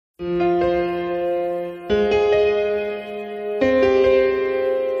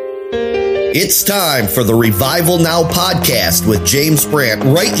It's time for the Revival Now podcast with James Brandt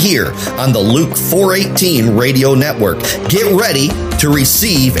right here on the Luke 4:18 radio network. Get ready to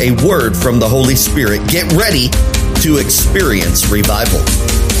receive a word from the Holy Spirit. Get ready to experience revival.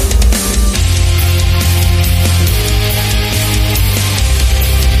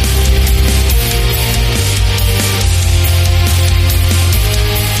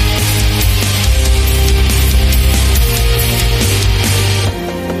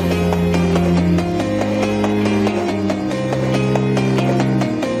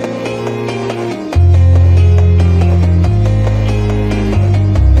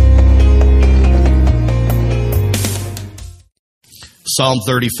 Psalm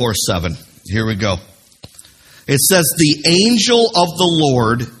 34:7. Here we go. It says, "The angel of the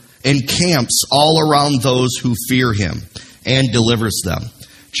Lord encamps all around those who fear him and delivers them."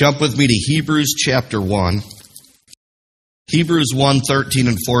 Jump with me to Hebrews chapter 1. Hebrews 1:13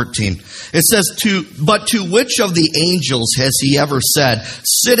 and 14. It says, "But to which of the angels has he ever said,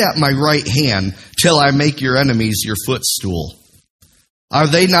 'Sit at my right hand till I make your enemies your footstool'? Are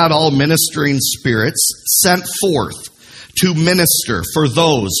they not all ministering spirits sent forth to minister for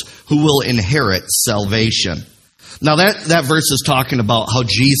those who will inherit salvation?" Now that verse is talking about how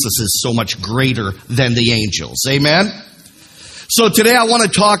Jesus is so much greater than the angels. Amen? So today I want to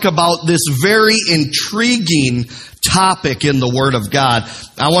talk about this very intriguing topic in the Word of God.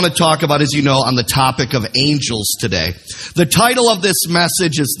 I want to talk about, as you know, on the topic of angels today. The title of this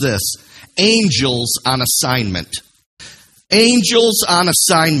message is this: Angels on Assignment. Angels on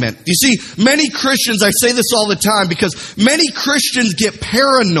assignment. You see, many Christians, I say this all the time because many Christians get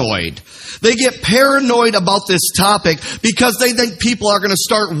paranoid. They get paranoid about this topic because they think people are going to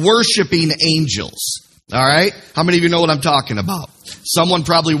start worshiping angels. All right? How many of you know what I'm talking about? Someone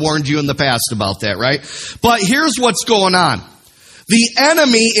probably warned you in the past about that, right? But here's what's going on. The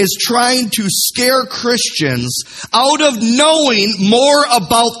enemy is trying to scare Christians out of knowing more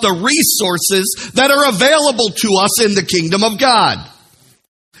about the resources that are available to us in the kingdom of God.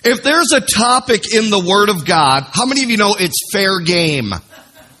 If there's a topic in the Word of God, how many of you know it's fair game?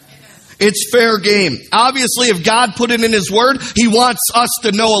 It's fair game. Obviously, if God put it in His Word, He wants us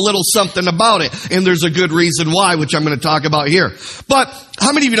to know a little something about it. And there's a good reason why, which I'm going to talk about here. But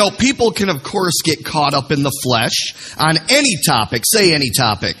how many of you know people can, of course, get caught up in the flesh on any topic? Say any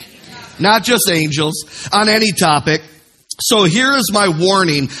topic. Not just angels, on any topic. So here is my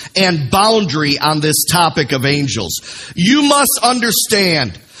warning and boundary on this topic of angels. You must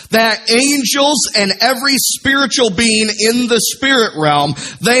understand that angels and every spiritual being in the spirit realm,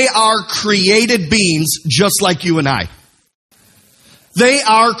 they are created beings just like you and I. They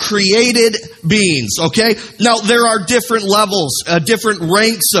are created beings, okay? Now, there are different levels, different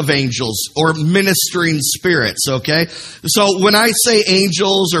ranks of angels or ministering spirits, okay? So when I say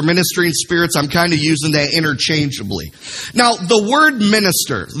angels or ministering spirits, I'm kind of using that interchangeably. Now, the word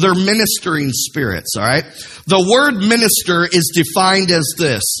minister, they're ministering spirits, all right? The word minister is defined as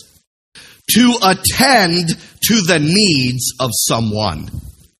this: to attend to the needs of someone.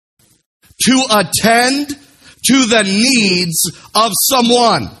 To attend to the needs of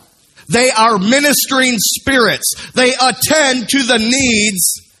someone. They are ministering spirits. They attend to the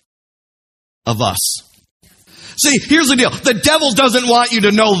needs of us. See, here's the deal. The devil doesn't want you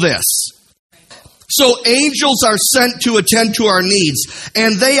to know this. So angels are sent to attend to our needs,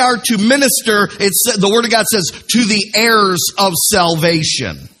 and they are to minister, the Word of God says, to the heirs of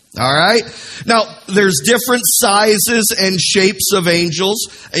salvation. All right? Now, there's different sizes and shapes of angels.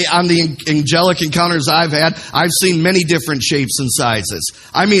 On the angelic encounters I've had, I've seen many different shapes and sizes.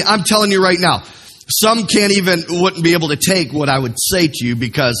 I mean, I'm telling you right now, some wouldn't be able to take what I would say to you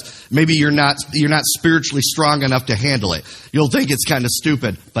because maybe you're not spiritually strong enough to handle it. You'll think it's kind of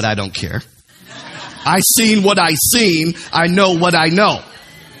stupid, but I don't care. I seen what I seen. I know what I know.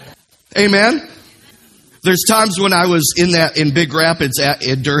 Amen? There's times when I was in Big Rapids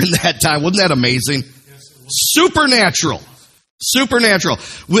during that time. Wasn't that amazing? Supernatural. Supernatural.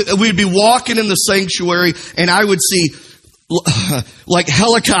 We'd be walking in the sanctuary, and I would see like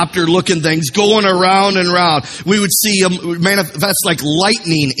helicopter-looking things going around and around. We would see them manifest like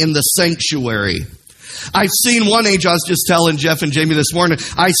lightning in the sanctuary. I've seen one angel. I was just telling Jeff and Jamie this morning.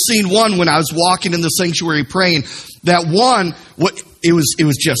 I seen one when I was walking in the sanctuary praying. That one, it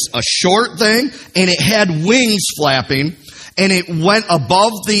was just a short thing, and it had wings flapping, and it went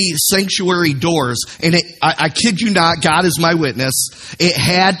above the sanctuary doors. And I kid you not, God is my witness. It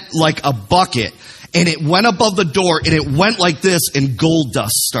had like a bucket, and it went above the door, and it went like this, and gold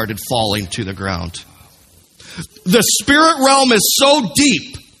dust started falling to the ground. The spirit realm is so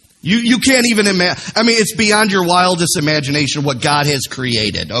deep You can't even imagine. I mean, it's beyond your wildest imagination what God has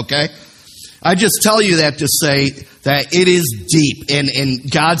created, okay? I just tell you that to say that it is deep,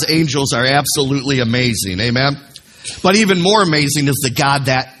 and God's angels are absolutely amazing, amen? But even more amazing is the God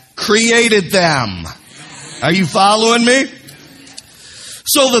that created them. Are you following me?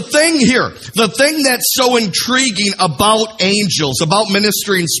 So the thing that's so intriguing about angels, about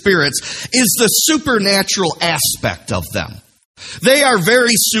ministering spirits, is the supernatural aspect of them. They are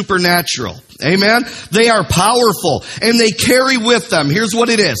very supernatural. Amen? They are powerful, and they carry with them, here's what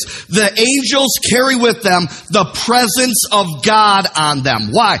it is. The angels carry with them the presence of God on them.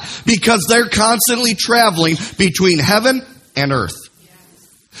 Why? Because they're constantly traveling between heaven and earth.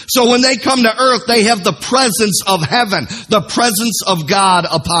 So when they come to earth, they have the presence of heaven, the presence of God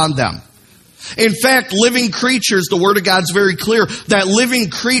upon them. In fact, living creatures, the Word of God's very clear that living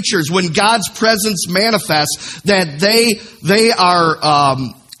creatures, when God's presence manifests, that they are,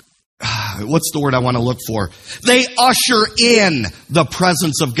 what's the word I want to look for? They usher in the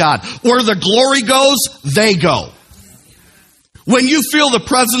presence of God. Where the glory goes, they go. When you feel the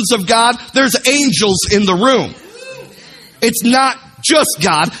presence of God, there's angels in the room. It's not just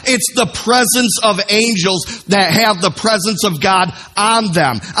God. It's the presence of angels that have the presence of God on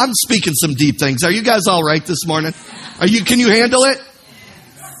them. I'm speaking some deep things. Are you guys all right this morning? Can you handle it?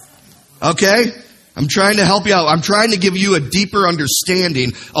 Okay. I'm trying to help you out. I'm trying to give you a deeper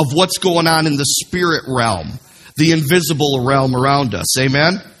understanding of what's going on in the spirit realm, the invisible realm around us.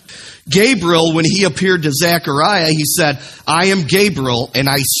 Amen. Gabriel, when he appeared to Zechariah, he said, I am Gabriel, and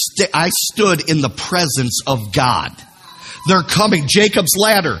I stood in the presence of God. They're coming, Jacob's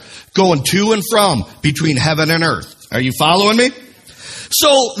ladder, going to and from between heaven and earth. Are you following me?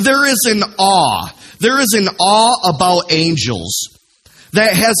 So there is an awe. There is an awe about angels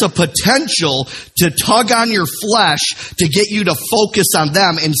that has a potential to tug on your flesh to get you to focus on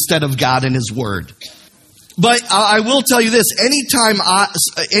them instead of God and His Word. But I will tell you this, anytime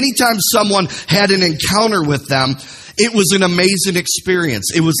someone had an encounter with them, it was an amazing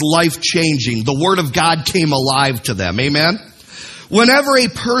experience. It was life-changing. The Word of God came alive to them. Amen? Whenever a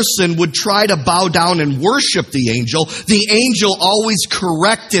person would try to bow down and worship the angel always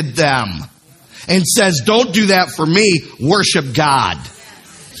corrected them and says, don't do that for me, worship God.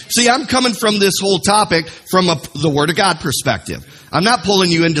 See, I'm coming from this whole topic from the Word of God perspective. I'm not pulling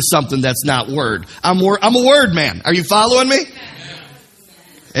you into something that's not Word. I'm a Word man. Are you following me?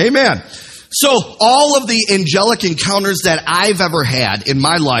 Amen. So all of the angelic encounters that I've ever had in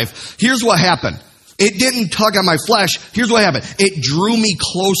my life, here's what happened. It didn't tug on my flesh. Here's what happened. It drew me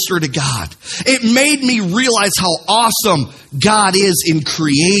closer to God. It made me realize how awesome God is in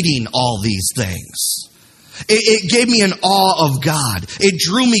creating all these things. It gave me an awe of God. It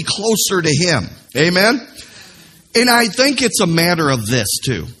drew me closer to Him. Amen? And I think it's a matter of this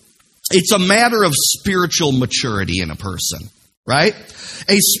too. It's a matter of spiritual maturity in a person, right?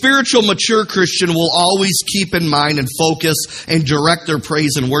 A spiritual mature Christian will always keep in mind and focus and direct their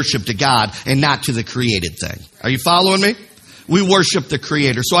praise and worship to God and not to the created thing. Are you following me? We worship the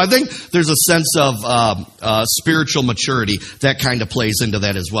Creator. So I think there's a sense of spiritual maturity that kind of plays into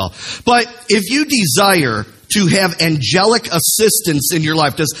that as well. But if you desire to have angelic assistance in your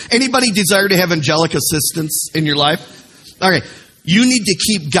life, does anybody desire to have angelic assistance in your life? Okay. You need to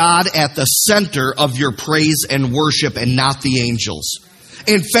keep God at the center of your praise and worship and not the angels.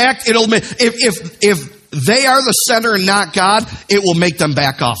 In fact, if they are the center and not God, it will make them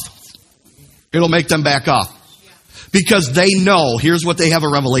back off. It'll make them back off. Because they know, here's what they have a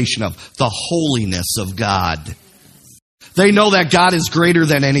revelation of, the holiness of God. They know that God is greater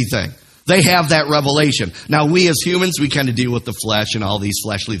than anything. They have that revelation. Now, we as humans, we kind of deal with the flesh and all these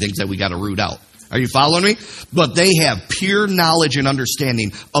fleshly things that we got to root out. Are you following me? But they have pure knowledge and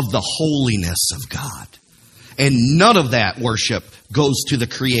understanding of the holiness of God. And none of that worship goes to the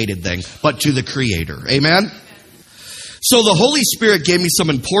created thing, but to the Creator. Amen? So the Holy Spirit gave me some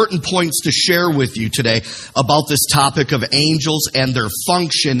important points to share with you today about this topic of angels and their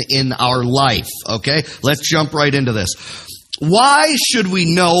function in our life. Okay? Let's jump right into this. Why should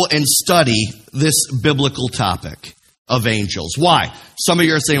we know and study this biblical topic of angels? Why? Some of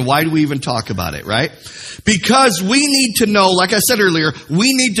you are saying, why do we even talk about it, right? Because we need to know, like I said earlier,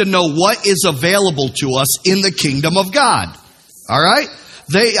 we need to know what is available to us in the kingdom of God. All right?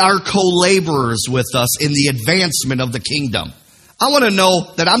 They are co-laborers with us in the advancement of the kingdom. I want to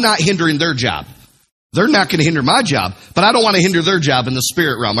know that I'm not hindering their job. They're not going to hinder my job, but I don't want to hinder their job in the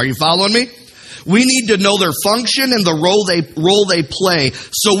spirit realm. Are you following me? We need to know their function and the role they play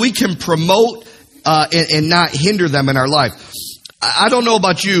so we can promote and not hinder them in our life. I don't know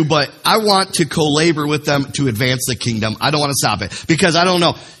about you, but I want to co-labor with them to advance the kingdom. I don't want to stop it because I don't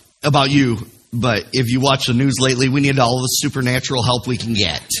know. about you, but if you watch the news lately, we need all the supernatural help we can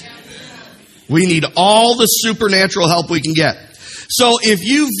get. We need all the supernatural help we can get. So if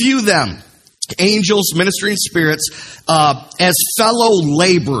you view them, angels, ministering spirits, as fellow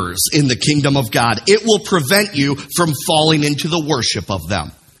laborers in the kingdom of God, it will prevent you from falling into the worship of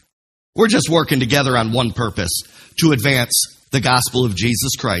them. We're just working together on one purpose, to advance the gospel of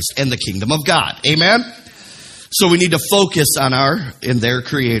Jesus Christ and the kingdom of God. Amen? So we need to focus on their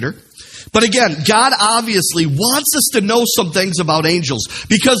creator. But again, God obviously wants us to know some things about angels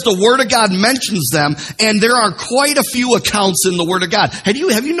because the Word of God mentions them, and there are quite a few accounts in the Word of God. Have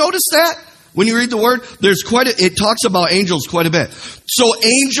you noticed that? When you read the Word, it talks about angels quite a bit. So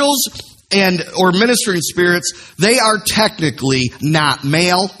angels or ministering spirits, they are technically not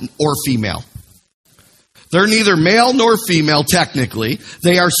male or female. They're neither male nor female, technically.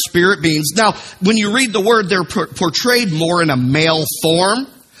 They are spirit beings. Now, when you read the Word, they're portrayed more in a male form,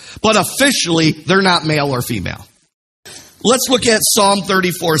 but officially, they're not male or female. Let's look at Psalm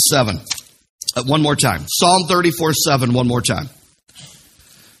 34:7. One more time. Psalm 34:7, one more time.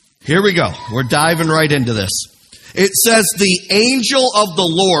 Here we go. We're diving right into this. It says, the angel of the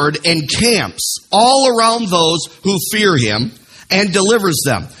Lord encamps all around those who fear him and delivers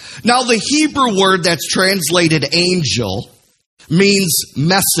them. Now, the Hebrew word that's translated angel means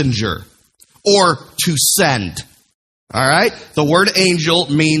messenger or to send. All right? The word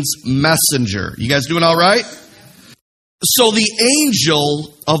angel means messenger. You guys doing all right? So the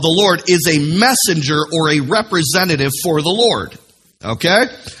angel of the Lord is a messenger or a representative for the Lord. Okay?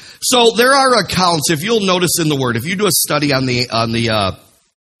 So there are accounts, if you'll notice in the Word, if you do a study on the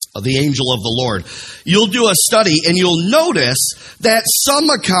angel of the Lord, you'll do a study and you'll notice that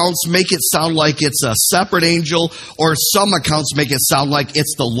some accounts make it sound like it's a separate angel, or some accounts make it sound like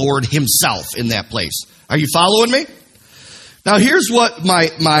it's the Lord himself in that place. Are you following me? Now here's what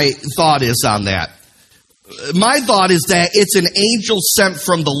my thought is on that. My thought is that it's an angel sent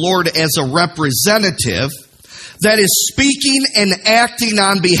from the Lord as a representative that is speaking and acting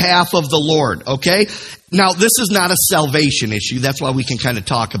on behalf of the Lord, okay? Now, this is not a salvation issue. That's why we can kind of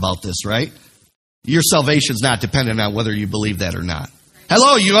talk about this, right? Your salvation is not dependent on whether you believe that or not.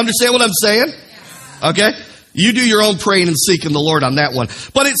 Hello, you understand what I'm saying? Okay? You do your own praying and seeking the Lord on that one.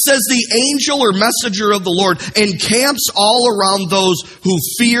 But it says the angel or messenger of the Lord encamps all around those who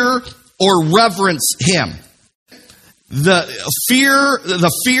fear or reverence him. The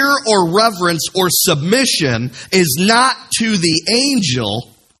fear or reverence or submission is not to the angel,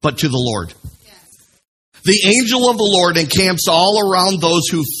 but to the Lord. Yes. The angel of the Lord encamps all around those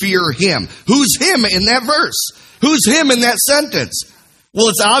who fear him. Who's him in that verse? Who's him in that sentence? Well,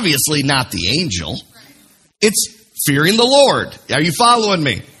 it's obviously not the angel. It's fearing the Lord. Are you following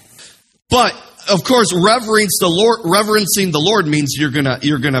me? But of course, reverencing the Lord means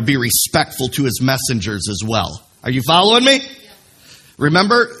you're gonna be respectful to his messengers as well. Are you following me? Yeah.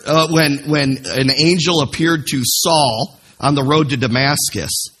 Remember when an angel appeared to Saul on the road to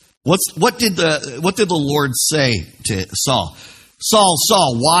Damascus? What did the Lord say to Saul? Saul,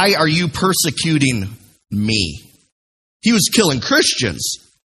 Saul, why are you persecuting me? He was killing Christians,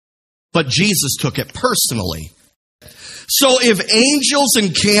 but Jesus took it personally. So if angels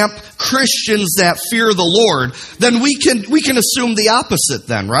encamp Christians that fear the Lord, then we can assume the opposite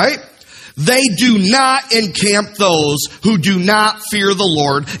then, right? They do not encamp those who do not fear the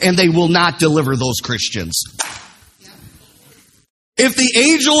Lord, and they will not deliver those Christians. If the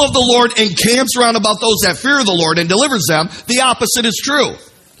angel of the Lord encamps around about those that fear the Lord and delivers them, the opposite is true.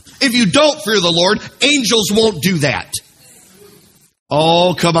 If you don't fear the Lord, angels won't do that.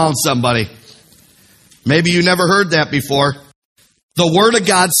 Oh, come on, somebody. Maybe you never heard that before. The Word of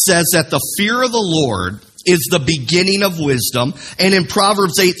God says that the fear of the Lord is the beginning of wisdom. And in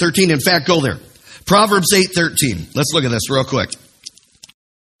Proverbs 8:13, in fact, go there. Proverbs 8:13. Let's look at this real quick.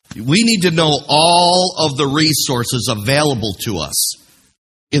 We need to know all of the resources available to us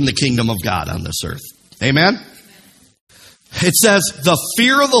in the kingdom of God on this earth. Amen? It says, the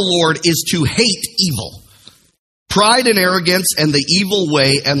fear of the Lord is to hate evil. Pride and arrogance and the evil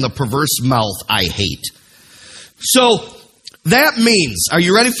way and the perverse mouth I hate. So that means, are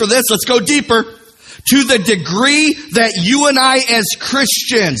you ready for this? Let's go deeper. To the degree that you and I as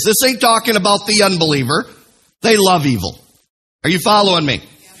Christians, this ain't talking about the unbeliever, they love evil. Are you following me?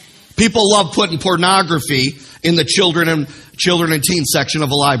 People love putting pornography in the children and teen section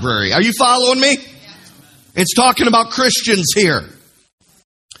of a library. Are you following me? It's talking about Christians here.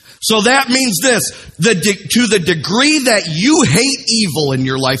 So that means this, to the degree that you hate evil in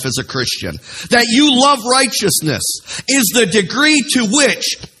your life as a Christian, that you love righteousness, is the degree to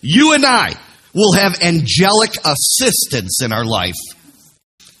which you and I will have angelic assistance in our life.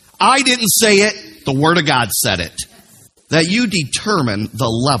 I didn't say it. The Word of God said it. That you determine the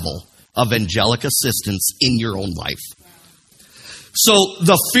level of angelic assistance in your own life. So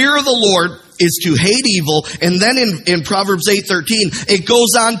the fear of the Lord is to hate evil. And then in Proverbs 8:13, it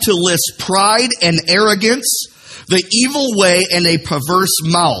goes on to list pride and arrogance, the evil way, and a perverse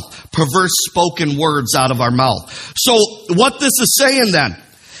mouth, perverse spoken words out of our mouth. So what this is saying then,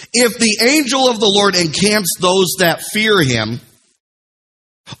 if the angel of the Lord encamps those that fear him,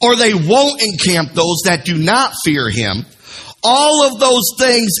 or they won't encamp those that do not fear him, all of those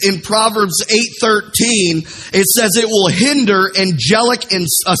things in Proverbs 8:13, it says it will hinder angelic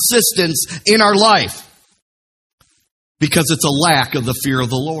assistance in our life because it's a lack of the fear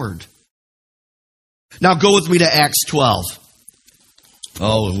of the Lord. Now go with me to Acts 12.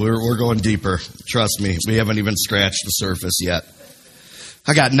 Oh, we're going deeper. Trust me, we haven't even scratched the surface yet.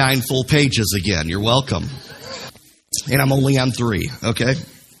 I got 9 full pages again. You're welcome. And I'm only on 3, okay?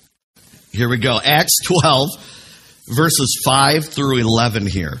 Here we go. Acts 12. Verses 5 through 11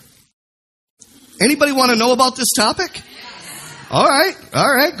 here. Anybody want to know about this topic? All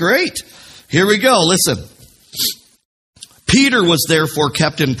right, great. Here we go. Listen. Peter was therefore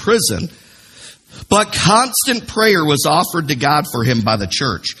kept in prison, but constant prayer was offered to God for him by the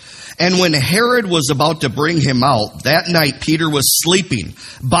church. And when Herod was about to bring him out, that night Peter was sleeping,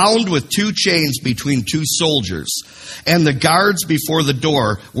 bound with 2 chains between 2 soldiers, and the guards before the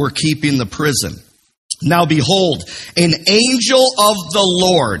door were keeping the prison. Now behold, an angel of the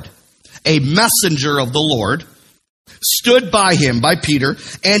Lord, a messenger of the Lord, stood by him, by Peter,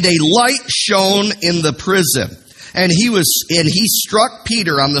 and a light shone in the prison. And he struck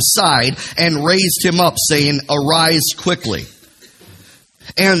Peter on the side and raised him up, saying, "Arise quickly."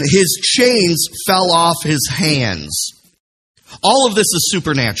 And his chains fell off his hands. All of this is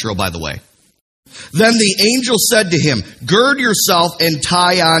supernatural, by the way. Then the angel said to him, "Gird yourself and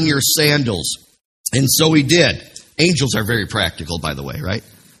tie on your sandals." And so he did. Angels are very practical, by the way, right?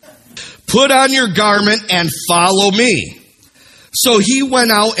 "Put on your garment and follow me." So he went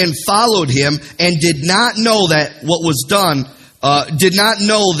out and followed him, and did not know that what was done by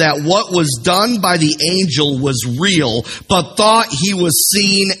the angel was real, but thought he was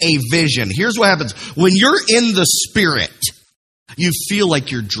seeing a vision. Here's what happens. When you're in the Spirit, you feel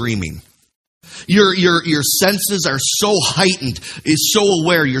like you're dreaming. Your senses are so heightened, is so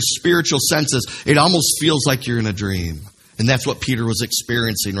aware, your spiritual senses, it almost feels like you're in a dream. And that's what Peter was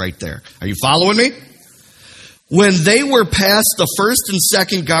experiencing right there. Are you following me? When they were past the first and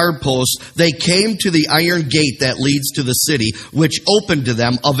second guard posts, they came to the iron gate that leads to the city, which opened to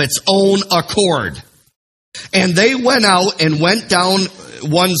them of its own accord. And they went out and went down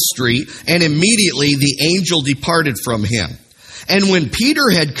one street, and immediately the angel departed from him. And when Peter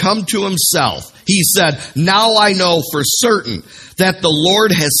had come to himself, he said, "Now I know for certain that the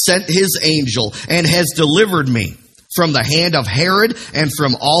Lord has sent his angel and has delivered me from the hand of Herod and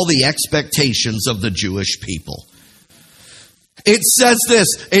from all the expectations of the Jewish people." It says this.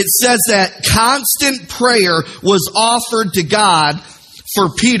 It says that constant prayer was offered to God for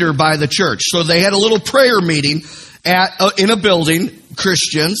Peter by the church. So they had a little prayer meeting in a building,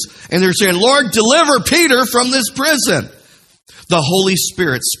 Christians, and they're saying, "Lord, deliver Peter from this prison." The Holy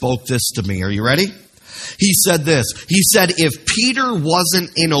Spirit spoke this to me. Are you ready? He said this. He said, if Peter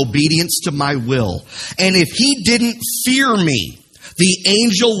wasn't in obedience to my will, and if he didn't fear me, the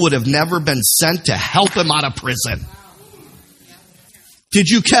angel would have never been sent to help him out of prison. Did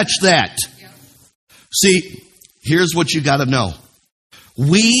you catch that? See, here's what you got to know.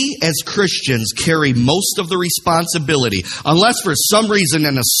 We as Christians carry most of the responsibility. Unless for some reason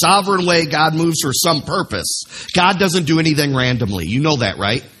in a sovereign way God moves for some purpose. God doesn't do anything randomly. You know that,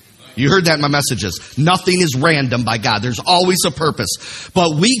 right? You heard that in my messages. Nothing is random by God. There's always a purpose.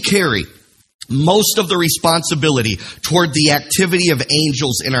 But we carry most of the responsibility toward the activity of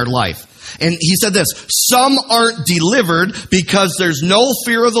angels in our life. And he said this, some aren't delivered because there's no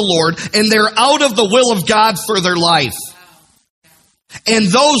fear of the Lord and they're out of the will of God for their life.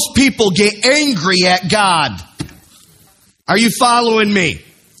 And those people get angry at God. Are you following me?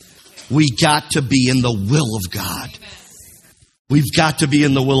 We got to be in the will of God. We've got to be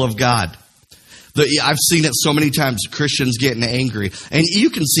in the will of God. I've seen it so many times, Christians getting angry. And you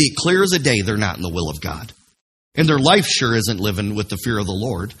can see it clear as a day they're not in the will of God. And their life sure isn't living with the fear of the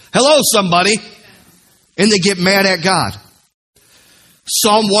Lord. Hello, somebody. And they get mad at God.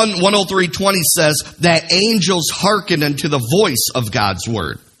 Psalm 103:20 says that angels hearken unto the voice of God's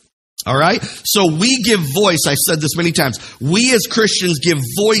word. All right? So we give voice. I said this many times. We as Christians give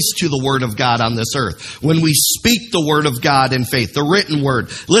voice to the Word of God on this earth. When we speak the Word of God in faith, the written Word.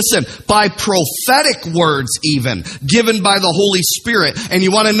 Listen, by prophetic words even, given by the Holy Spirit. And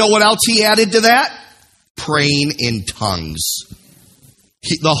you want to know what else He added to that? Praying in tongues.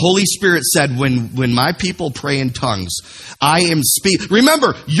 The Holy Spirit said, when my people pray in tongues, I am speaking.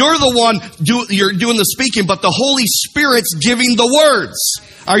 Remember, you're the one you're doing the speaking, but the Holy Spirit's giving the words.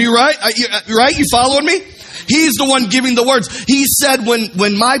 Are you right? Right? You following me? He's the one giving the words. He said,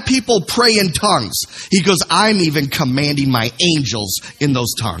 when my people pray in tongues, He goes, I'm even commanding my angels in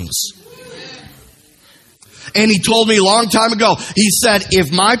those tongues. And He told me a long time ago, He said,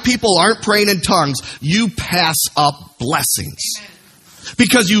 if my people aren't praying in tongues, you pass up blessings.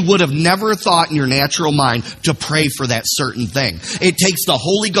 Because you would have never thought in your natural mind to pray for that certain thing. It takes the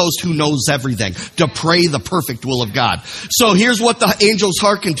Holy Ghost who knows everything to pray the perfect will of God. So here's what the angels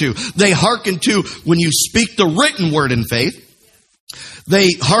hearken to. They hearken to when you speak the written word in faith. They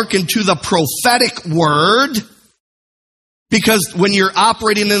hearken to the prophetic word. Because when you're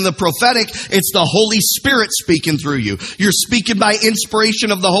operating in the prophetic, it's the Holy Spirit speaking through you. You're speaking by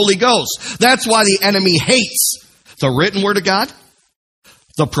inspiration of the Holy Ghost. That's why the enemy hates the written word of God,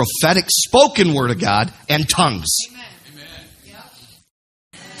 the prophetic spoken word of God, and tongues. Amen.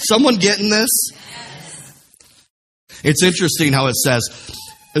 Yep. Someone getting this? Yes. It's interesting how it says,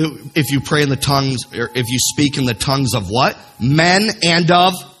 if you pray in the tongues, or if you speak in the tongues of what? Men and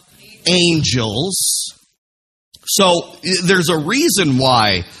of angels. So there's a reason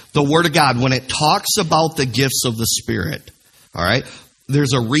why the Word of God, when it talks about the gifts of the Spirit, all right,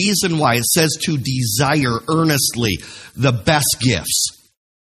 there's a reason why it says to desire earnestly the best gifts.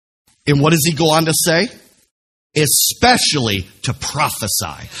 And what does he go on to say? Especially to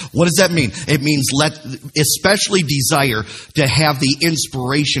prophesy. What does that mean? It means especially desire to have the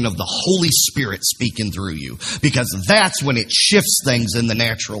inspiration of the Holy Spirit speaking through you. Because that's when it shifts things in the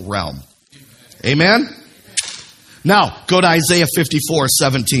natural realm. Amen? Now, go to Isaiah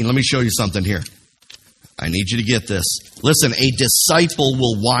 54:17. Let me show you something here. I need you to get this. Listen, a disciple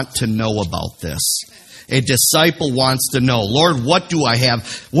will want to know about this. A disciple wants to know, Lord, what do I have?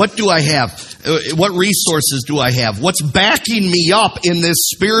 What do I have? What resources do I have? What's backing me up in this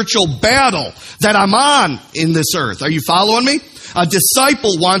spiritual battle that I'm on in this earth? Are you following me? A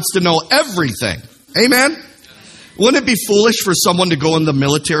disciple wants to know everything. Amen? Wouldn't it be foolish for someone to go in the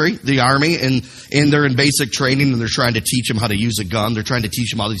military, the army, and they're in basic training and they're trying to teach them how to use a gun. They're trying to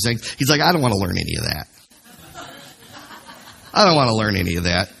teach them all these things. He's like, I don't want to learn any of that. I don't want to learn any of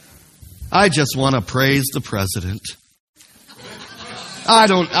that. I just want to praise the president. I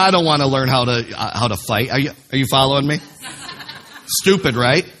don't want to learn how to fight. Are you following me? Stupid,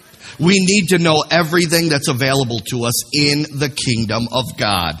 right? We need to know everything that's available to us in the kingdom of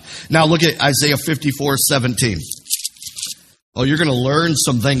God. Now look at Isaiah 54:17. Oh, you're going to learn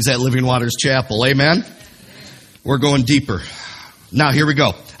some things at Living Waters Chapel. Amen? We're going deeper. Now here we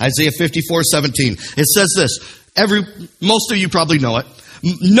go. Isaiah 54:17. It says this. Most of you probably know it.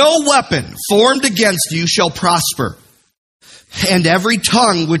 No weapon formed against you shall prosper, and every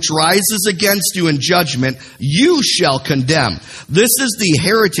tongue which rises against you in judgment you shall condemn. This is the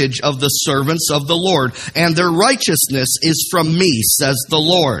heritage of the servants of the Lord, and their righteousness is from me, says the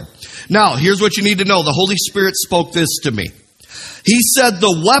Lord. Now, here's what you need to know. The Holy Spirit spoke this to me. He said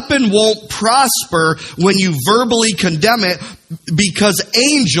the weapon won't prosper when you verbally condemn it because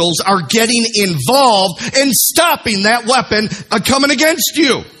angels are getting involved and stopping that weapon coming against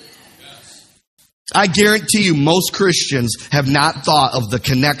you. I guarantee you most Christians have not thought of the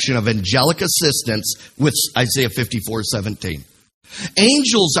connection of angelic assistance with Isaiah 54:17.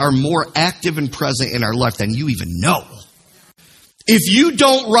 Angels are more active and present in our life than you even know. If you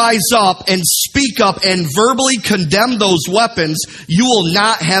don't rise up and speak up and verbally condemn those weapons, you will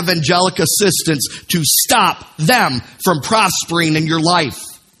not have angelic assistance to stop them from prospering in your life.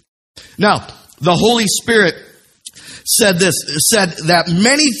 Now, the Holy Spirit said that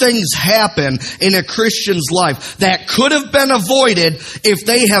many things happen in a Christian's life that could have been avoided if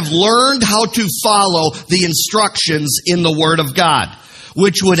they have learned how to follow the instructions in the Word of God,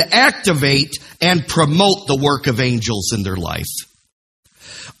 which would activate and promote the work of angels in their life.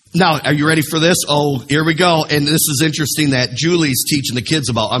 Now, are you ready for this? Oh, here we go. And this is interesting that Julie's teaching the kids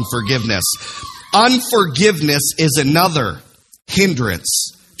about unforgiveness. Unforgiveness is another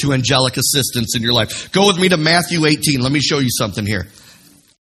hindrance to angelic assistance in your life. Go with me to Matthew 18. Let me show you something here.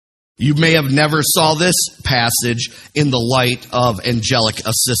 You may have never saw this passage in the light of angelic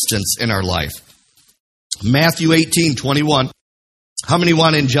assistance in our life. Matthew 18:21. How many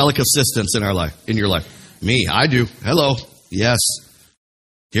want angelic assistance in our life? In your life? Me, I do. Hello. Yes.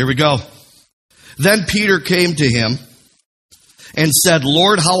 Here we go. Then Peter came to him and said,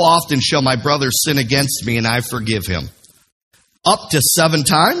 Lord, how often shall my brother sin against me and I forgive him? Up to 7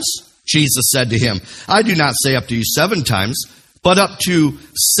 times? Jesus said to him, I do not say up to you 7 times, but up to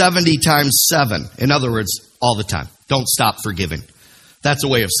 70 times 7. In other words, all the time. Don't stop forgiving. That's a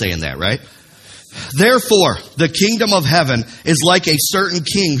way of saying that, right? Therefore, the kingdom of heaven is like a certain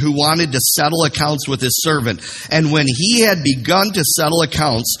king who wanted to settle accounts with his servant. And when he had begun to settle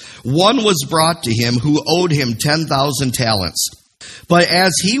accounts, one was brought to him who owed him 10,000 talents. But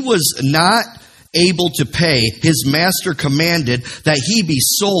as he was not able to pay, his master commanded that he be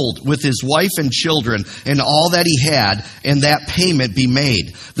sold with his wife and children and all that he had, and that payment be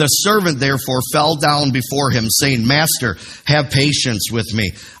made. The servant therefore fell down before him, saying, Master, have patience with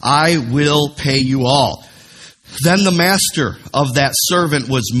me. I will pay you all. Then the master of that servant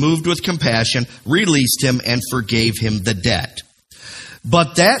was moved with compassion, released him, and forgave him the debt.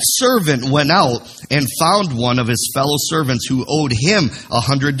 But that servant went out and found one of his fellow servants who owed him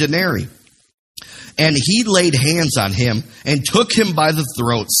 100 denarii. And he laid hands on him and took him by the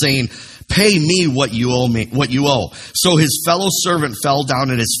throat, saying, Pay me what you owe. So his fellow servant fell down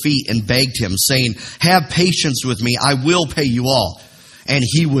at his feet and begged him, saying, Have patience with me, I will pay you all. And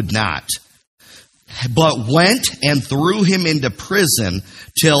he would not, but went and threw him into prison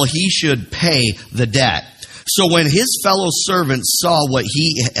till he should pay the debt. So when his fellow servants saw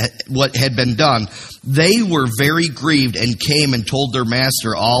what had been done, they were very grieved and came and told their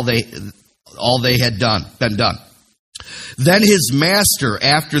master all they had been done. Then his master,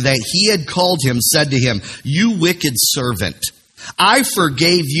 after that he had called him, said to him, You wicked servant, I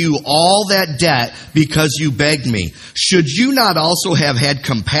forgave you all that debt because you begged me. Should you not also have had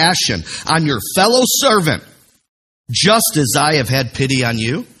compassion on your fellow servant, just as I have had pity on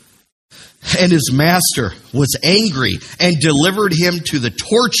you? And his master was angry and delivered him to the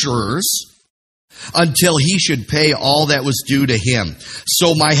torturers until he should pay all that was due to him.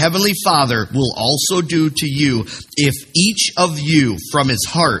 So my heavenly Father will also do to you if each of you from his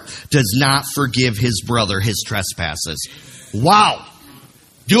heart does not forgive his brother his trespasses. Wow.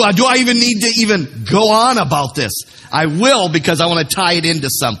 Do I even need to even go on about this? I will, because I want to tie it into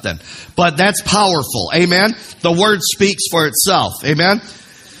something. But that's powerful. Amen. The word speaks for itself. Amen.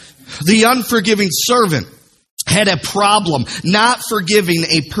 The unforgiving servant had a problem not forgiving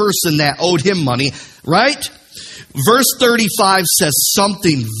a person that owed him money, right? Verse 35 says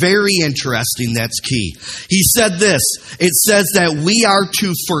something very interesting that's key. He said this. It says that we are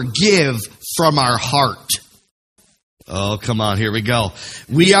to forgive from our heart. Oh, come on, here we go.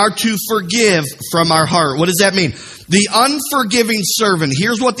 We are to forgive from our heart. What does that mean? The unforgiving servant,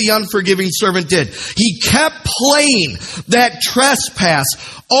 here's what the unforgiving servant did. He kept playing that trespass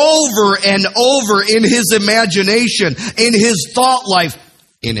over and over in his imagination, in his thought life,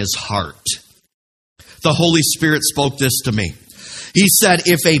 in his heart. The Holy Spirit spoke this to me. He said,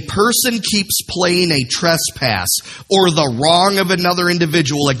 if a person keeps playing a trespass or the wrong of another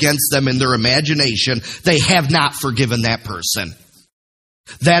individual against them in their imagination, they have not forgiven that person.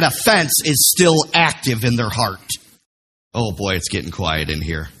 That offense is still active in their heart. Oh boy, it's getting quiet in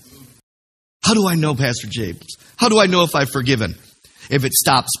here. How do I know, Pastor James? How do I know if I've forgiven? If it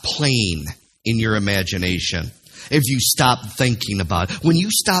stops playing in your imagination. If you stop thinking about it. When you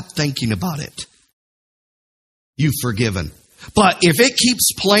stop thinking about it, you've forgiven. But if it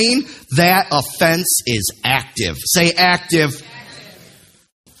keeps playing, that offense is active. Say active.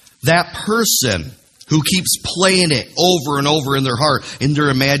 That person who keeps playing it over and over in their heart, in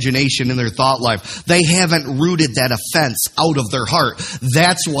their imagination, in their thought life, they haven't rooted that offense out of their heart.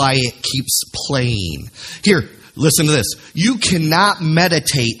 That's why it keeps playing. Here, listen to this. You cannot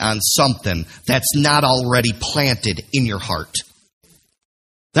meditate on something that's not already planted in your heart.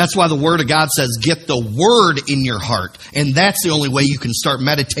 That's why the Word of God says, get the Word in your heart. And that's the only way you can start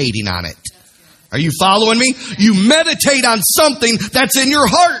meditating on it. Are you following me? You meditate on something that's in your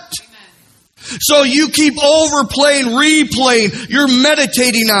heart. So you keep overplaying, replaying, you're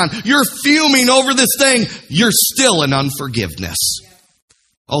meditating on, you're fuming over this thing, you're still in unforgiveness.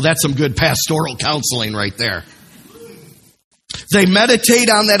 Oh, that's some good pastoral counseling right there. They meditate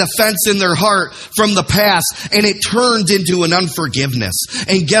on that offense in their heart from the past, and it turns into an unforgiveness.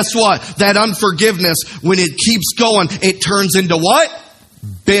 And guess what? That unforgiveness, when it keeps going, it turns into what?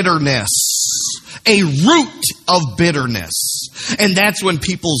 Bitterness. A root of bitterness. And that's when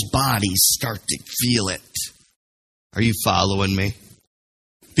people's bodies start to feel it. Are you following me?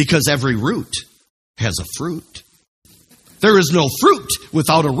 Because every root has a fruit. There is no fruit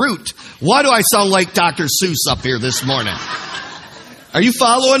without a root. Why do I sound like Dr. Seuss up here this morning? Are you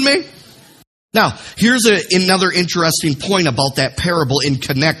following me? Now, here's another interesting point about that parable in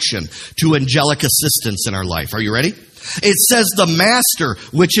connection to angelic assistance in our life. Are you ready? It says the Master,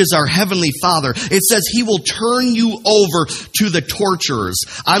 which is our Heavenly Father, it says He will turn you over to the torturers.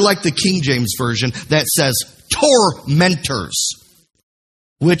 I like the King James Version that says tormentors,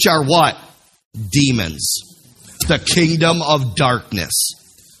 which are what? Demons. The kingdom of darkness.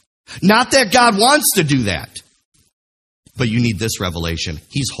 Not that God wants to do that, but you need this revelation.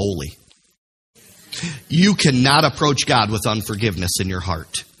 He's holy. You cannot approach God with unforgiveness in your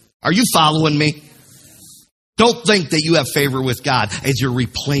heart. Are you following me? Don't think that you have favor with God as you're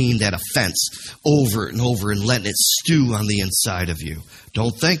replaying that offense over and over and letting it stew on the inside of you.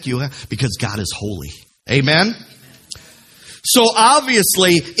 Don't think you have, because God is holy. Amen? So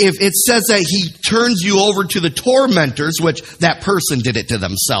obviously, if it says that He turns you over to the tormentors, which that person did it to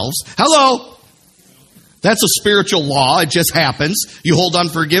themselves. Hello? That's a spiritual law. It just happens. You hold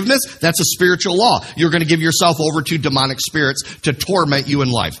unforgiveness, that's a spiritual law. You're going to give yourself over to demonic spirits to torment you in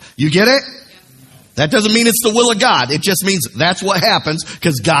life. You get it? That doesn't mean it's the will of God. It just means that's what happens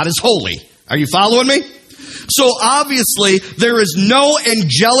because God is holy. Are you following me? So obviously, there is no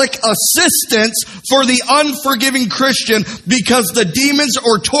angelic assistance for the unforgiving Christian because the demons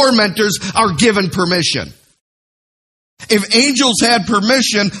or tormentors are given permission. If angels had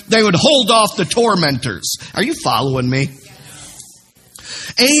permission, they would hold off the tormentors. Are you following me?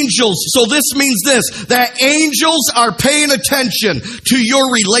 Angels, so this means this, that angels are paying attention to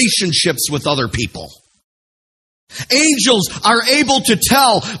your relationships with other people. Angels are able to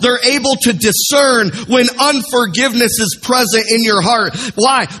tell, they're able to discern when unforgiveness is present in your heart.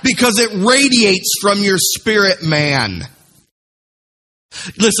 Why? Because it radiates from your spirit man.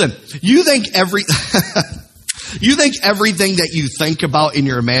 Listen, you think you think everything that you think about in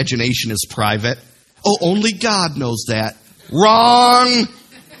your imagination is private? Oh, only God knows that. Wrong.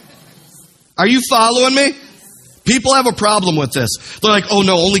 Are you following me? People have a problem with this. They're like, oh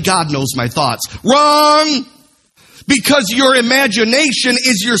no, only God knows my thoughts. Wrong. Because your imagination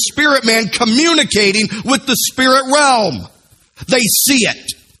is your spirit man communicating with the spirit realm. They see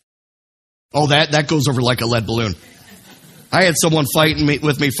it. Oh, that goes over like a lead balloon. I had someone fighting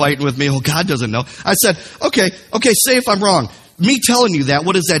with me. Oh, God doesn't know. I said, okay, say if I'm wrong. Me telling you that,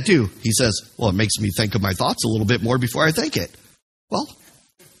 what does that do? He says, well, it makes me think of my thoughts a little bit more before I think it. Well,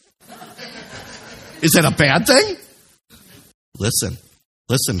 is that a bad thing? Listen,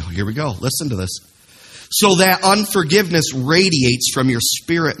 here we go. Listen to this. So that unforgiveness radiates from your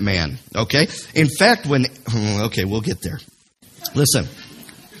spirit man, okay? In fact, we'll get there. Listen.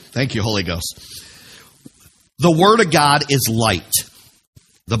 Thank you, Holy Ghost. The Word of God is light.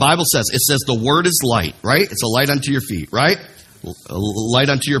 The Bible says, the Word is light, right? It's a light unto your feet, right? A light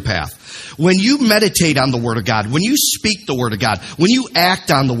unto your path. When you meditate on the Word of God, when you speak the Word of God, when you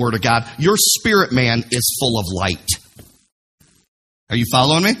act on the Word of God, your spirit man is full of light. Are you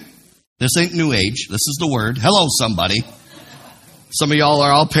following me? This ain't New Age. This is the Word. Hello, somebody. Some of y'all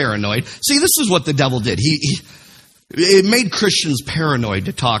are all paranoid. See, this is what the devil did. It made Christians paranoid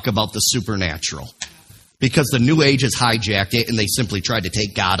to talk about the supernatural because the New Age has hijacked it and they simply tried to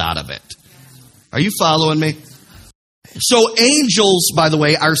take God out of it. Are you following me? So angels, by the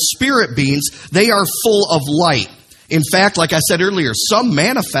way, are spirit beings. They are full of light. In fact, like I said earlier, some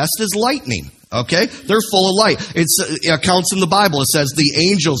manifest as lightning. Okay? They're full of light. It accounts in the Bible. It says the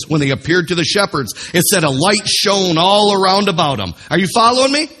angels, when they appeared to the shepherds, it said a light shone all around about them. Are you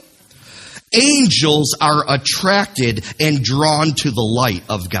following me? Angels are attracted and drawn to the light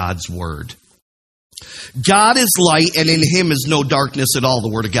of God's Word. God is light, and in Him is no darkness at all, the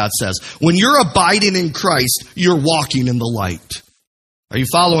Word of God says. When you're abiding in Christ, you're walking in the light. Are you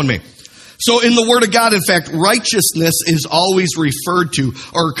following me? So in the Word of God, in fact, righteousness is always referred to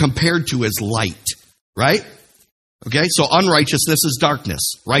or compared to as light, right? Okay, so unrighteousness is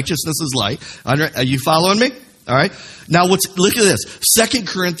darkness. Righteousness is light. Are you following me? All right. Now, look at this. 2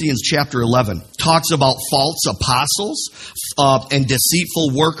 Corinthians chapter 11 talks about false apostles and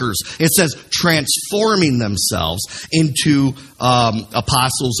deceitful workers. It says transforming themselves into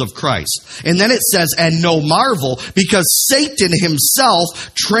apostles of Christ. And then it says, and no marvel, because Satan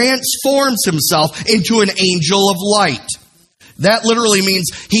himself transforms himself into an angel of light. That literally means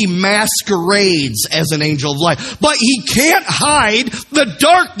he masquerades as an angel of light. But he can't hide the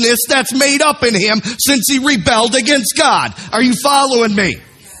darkness that's made up in him since he rebelled against God. Are you following me?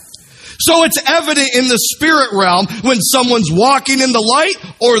 So it's evident in the spirit realm when someone's walking in the light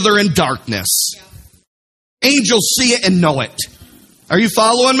or they're in darkness. Angels see it and know it. Are you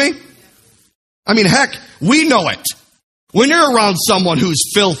following me? I mean, heck, we know it. When you're around someone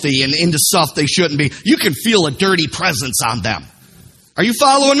who's filthy and into stuff they shouldn't be, you can feel a dirty presence on them. Are you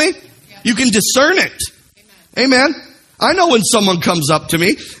following me? Yeah. You can discern it. Amen. I know when someone comes up to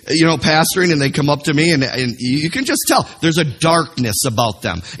me, pastoring, and they come up to me, and you can just tell there's a darkness about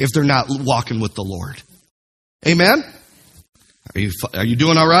them if they're not walking with the Lord. Amen? Are you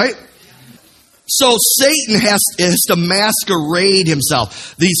doing all right? So Satan has to masquerade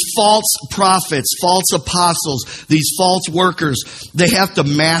himself. These false prophets, false apostles, these false workers, they have to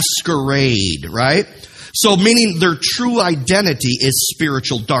masquerade, right? So meaning their true identity is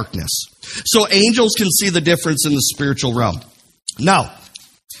spiritual darkness. So angels can see the difference in the spiritual realm. Now,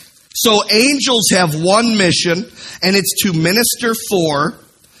 so angels have one mission, and it's to minister for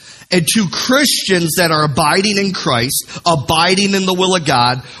and to Christians that are abiding in Christ, abiding in the will of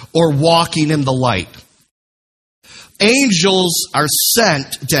God, or walking in the light. Angels are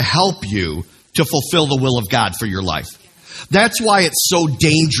sent to help you to fulfill the will of God for your life. That's why it's so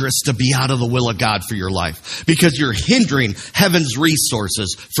dangerous to be out of the will of God for your life, because you're hindering heaven's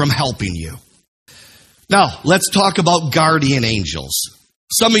resources from helping you. Now, let's talk about guardian angels.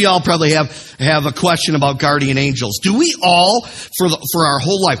 Some of y'all probably have a question about guardian angels. Do we all, for our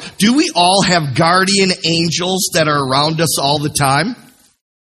whole life, do we all have guardian angels that are around us all the time?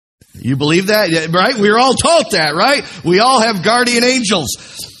 You believe that, right? We're all taught that, right? We all have guardian angels.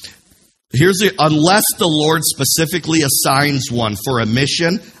 Unless the Lord specifically assigns one for a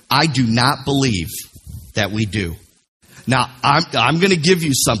mission, I do not believe that we do. Now, I'm going to give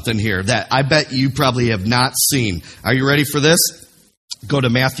you something here that I bet you probably have not seen. Are you ready for this? Go to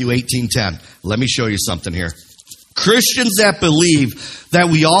Matthew 18:10. Let me show you something here. Christians that believe that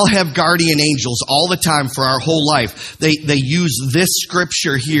we all have guardian angels all the time for our whole life, they use this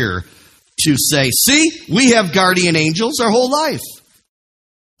scripture here to say, see, we have guardian angels our whole life.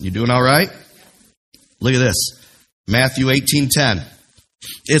 You doing all right? Look at this. Matthew 18:10.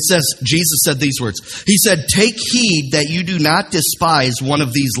 It says, Jesus said these words. He said, take heed that you do not despise one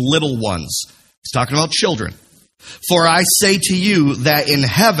of these little ones. He's talking about children. For I say to you that in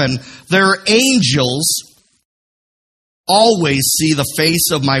heaven their angels always see the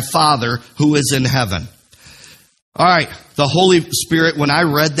face of my Father who is in heaven. All right, the Holy Spirit, when I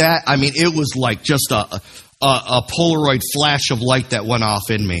read that, it was like just a Polaroid flash of light that went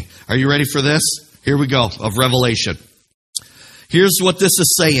off in me. Are you ready for this? Here we go, of Revelation. Here's what this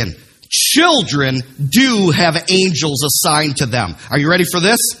is saying. Children do have angels assigned to them. Are you ready for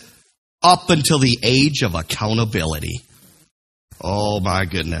this? Up until the age of accountability. Oh my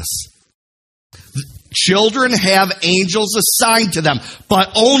goodness. Children have angels assigned to them,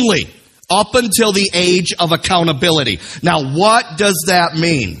 but only up until the age of accountability. Now, what does that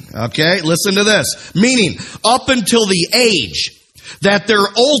mean? Okay, listen to this. Meaning, up until the age that they're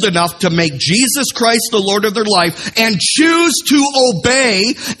old enough to make Jesus Christ the Lord of their life and choose to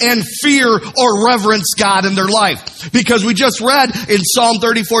obey and fear or reverence God in their life. Because we just read in Psalm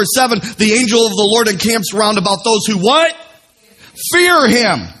 34:7, the angel of the Lord encamps round about those who what? Fear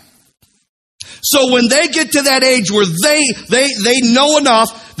Him. So when they get to that age where they know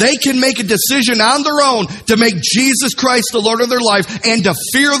enough, they can make a decision on their own to make Jesus Christ the Lord of their life and to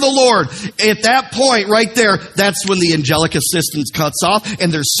fear the Lord. At that point right there, that's when the angelic assistance cuts off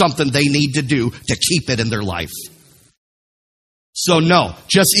and there's something they need to do to keep it in their life. So no,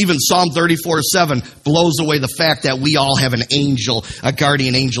 just even Psalm 34:7 blows away the fact that we all have an angel, a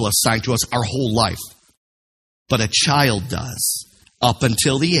guardian angel assigned to us our whole life. But a child does up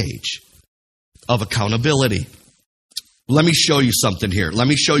until the age of accountability. Let me show you something here. Let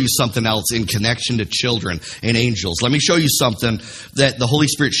me show you something else in connection to children and angels. Let me show you something that the Holy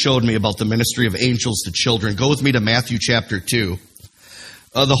Spirit showed me about the ministry of angels to children. Go with me to Matthew chapter 2.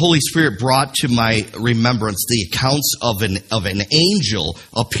 The Holy Spirit brought to my remembrance the accounts of an angel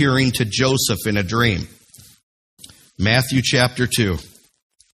appearing to Joseph in a dream. Matthew chapter 2.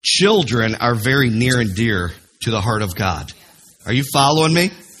 Children are very near and dear to the heart of God. Are you following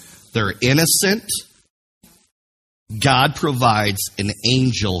me? They're innocent. God provides an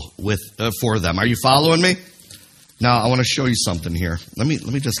angel for them. Are you following me? Now, I want to show you something here. Let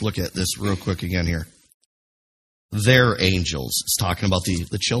me just look at this real quick again here. They're angels. It's talking about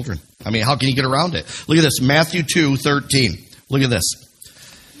the children. How can you get around it? Look at this, Matthew 2:13. Look at this.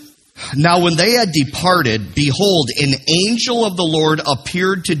 Now, when they had departed, behold, an angel of the Lord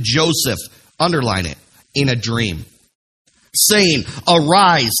appeared to Joseph, underline it, in a dream, saying,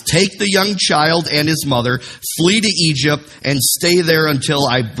 arise, take the young child and his mother, flee to Egypt, and stay there until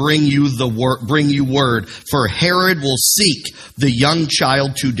I bring you word, for Herod will seek the young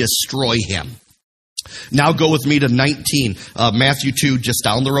child to destroy him. Now go with me to Matthew 2, just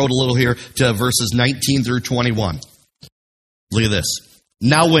down the road a little here, to verses 19 through 21. Look at this.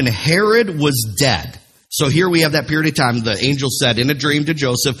 Now when Herod was dead, So here we have that period of time. The angel said in a dream to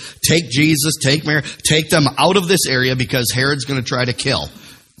Joseph, take Jesus, take Mary, take them out of this area because Herod's going to try to kill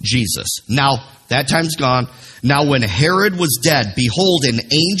Jesus. Now, that time's gone. Now, when Herod was dead, behold, an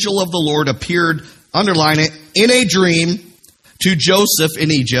angel of the Lord appeared, underline it, in a dream to Joseph in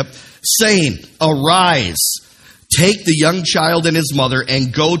Egypt, saying, arise, take the young child and his mother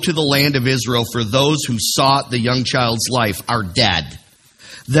and go to the land of Israel, for those who sought the young child's life are dead.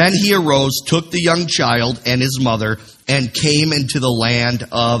 Then he arose, took the young child and his mother, and came into the land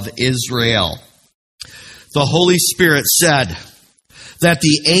of Israel. The Holy Spirit said that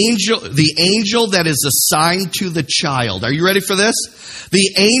the angel that is assigned to the child, are you ready for this?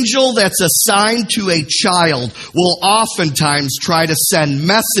 The angel that's assigned to a child will oftentimes try to send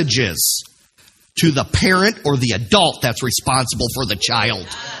messages to the parent or the adult that's responsible for the child.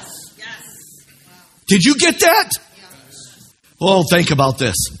 Yes. Did you get that? Oh, think about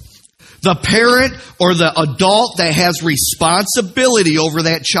this. The parent or the adult that has responsibility over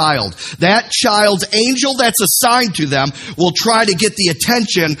that child's angel that's assigned to them will try to get the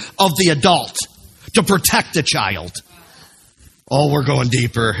attention of the adult to protect the child. Oh, we're going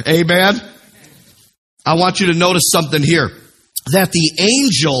deeper. Amen? I want you to notice something here. That the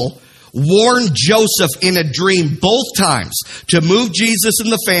angel warned Joseph in a dream both times to move Jesus and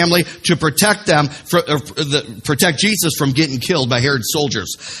the family to protect them, protect Jesus from getting killed by Herod's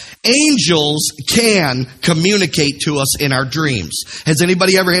soldiers. Angels can communicate to us in our dreams. Has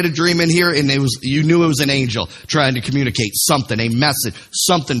anybody ever had a dream in here and you knew it was an angel trying to communicate something, a message,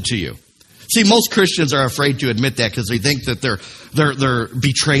 something to you? See, most Christians are afraid to admit that because they think that they're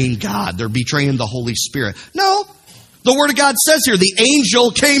betraying God, they're betraying the Holy Spirit. No. The Word of God says here, the angel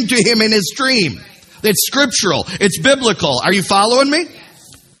came to him in his dream. It's scriptural. It's biblical. Are you following me?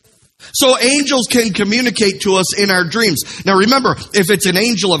 So angels can communicate to us in our dreams. Now remember, if it's an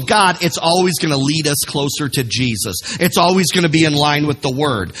angel of God, it's always going to lead us closer to Jesus. It's always going to be in line with the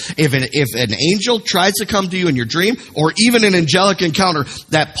Word. If an angel tries to come to you in your dream, or even an angelic encounter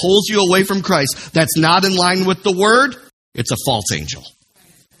that pulls you away from Christ, that's not in line with the Word, it's a false angel.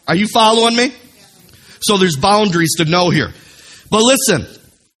 Are you following me? So there's boundaries to know here. But listen,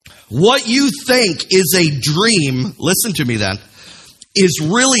 what you think is a dream, listen to me then, is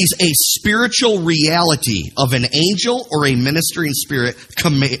really a spiritual reality of an angel or a ministering spirit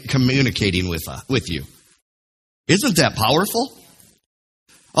communicating with you. Isn't that powerful?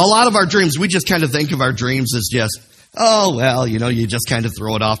 A lot of our dreams, we just kind of think of our dreams as just, oh, well, you just kind of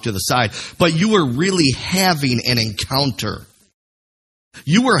throw it off to the side. But you were really having an encounter.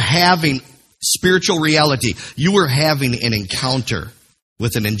 You were having spiritual reality. You were having an encounter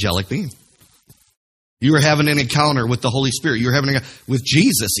with an angelic being. You were having an encounter with the Holy Spirit. You were having with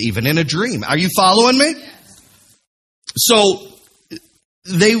Jesus even in a dream. Are you following me? So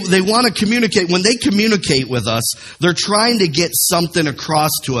they want to communicate. When they communicate with us, they're trying to get something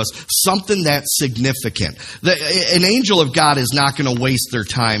across to us, something that's significant. An angel of God is not going to waste their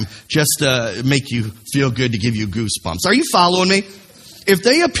time just to make you feel good, to give you goosebumps. Are you following me? If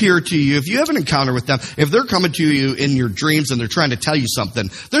they appear to you, if you have an encounter with them, if they're coming to you in your dreams and they're trying to tell you something,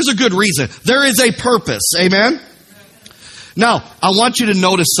 there's a good reason. There is a purpose. Amen? Now, I want you to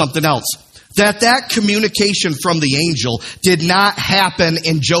notice something else. That communication from the angel did not happen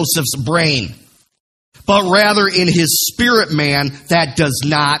in Joseph's brain, but rather in his spirit man that does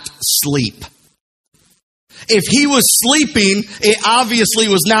not sleep. If he was sleeping, it obviously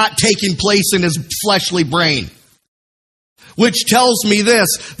was not taking place in his fleshly brain. Which tells me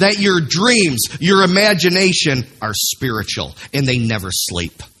this, that your dreams, your imagination are spiritual and they never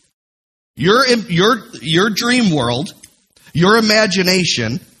sleep. Your dream world, your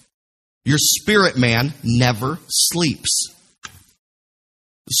imagination, your spirit man never sleeps.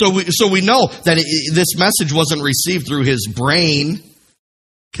 So we know that this message wasn't received through his brain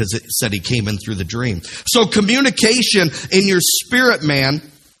because it said he came in through the dream. So communication in your spirit man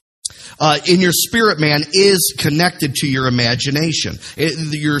is connected to your imagination.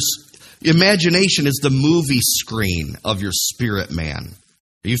 Your imagination is the movie screen of your spirit man.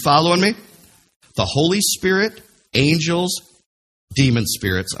 Are you following me? The Holy Spirit, angels, demon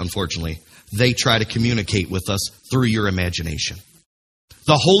spirits, unfortunately, they try to communicate with us through your imagination.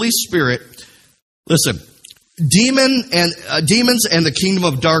 The Holy Spirit, listen, demons and the kingdom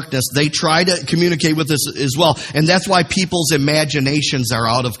of darkness, they try to communicate with us as well. And that's why people's imaginations are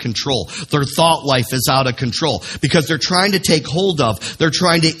out of control. Their thought life is out of control because they're trying to take hold of, they're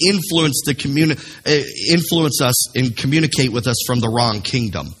trying to influence us and communicate with us from the wrong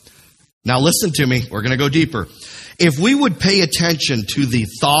kingdom. Now listen to me, we're going to go deeper. If we would pay attention to the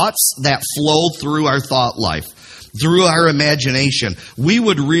thoughts that flow through our thought life, through our imagination, we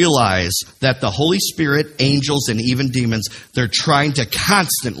would realize that the Holy Spirit, angels, and even demons, they're trying to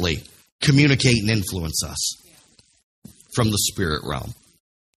constantly communicate and influence us from the spirit realm.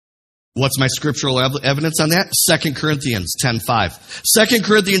 What's my scriptural evidence on that? 2 Corinthians 10:5. 2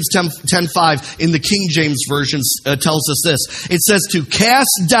 Corinthians 10:5 in the King James Version tells us this. It says to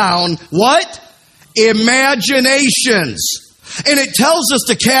cast down what? Imaginations. And it tells us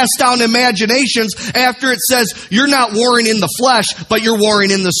to cast down imaginations after it says you're not warring in the flesh, but you're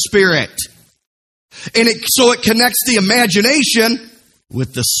warring in the spirit. And so it connects the imagination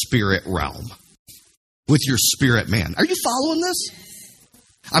with the spirit realm, with your spirit man. Are you following this?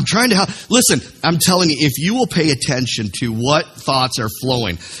 I'm trying to help. Listen, I'm telling you, if you will pay attention to what thoughts are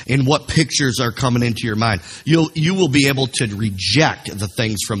flowing and what pictures are coming into your mind, you will be able to reject the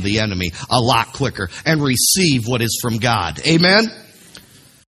things from the enemy a lot quicker and receive what is from God. Amen?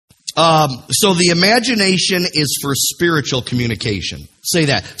 So the imagination is for spiritual communication. Say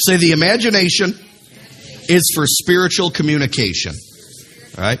that. Say the imagination is for spiritual communication.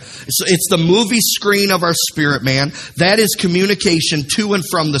 All right? So it's the movie screen of our spirit man. That is communication to and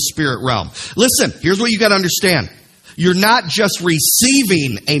from the spirit realm. Listen, here's what you got to understand. You're not just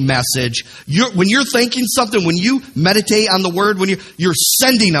receiving a message. When you're thinking something, when you meditate on the word, when you're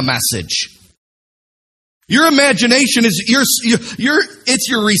sending a message. Your imagination is it's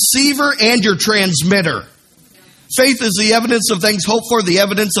your receiver and your transmitter. Faith is the evidence of things hoped for, the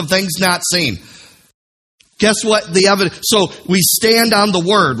evidence of things not seen. Guess what? The evidence. So we stand on the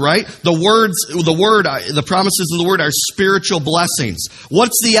word, right? The promises of the word are spiritual blessings.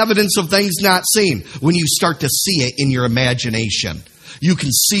 What's the evidence of things not seen? When you start to see it in your imagination, you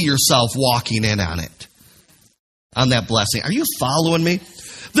can see yourself walking in on it, on that blessing. Are you following me?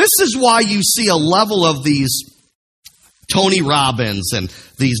 This is why you see a level of these Tony Robbins and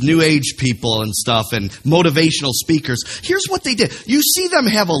these new age people and stuff and motivational speakers. Here's what they did. You see them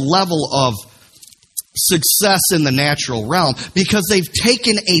have a level of success in the natural realm because they've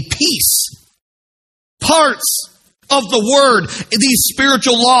taken a piece, parts of the word, these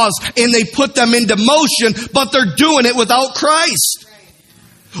spiritual laws, and they put them into motion, but they're doing it without Christ.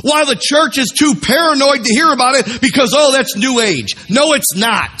 While the church is too paranoid to hear about it because, that's new age. No, it's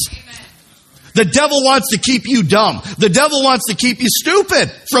not. The devil wants to keep you dumb. The devil wants to keep you stupid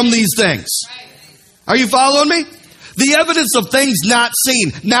from these things. Are you following me? The evidence of things not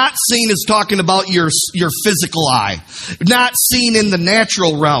seen. Not seen is talking about your physical eye. Not seen in the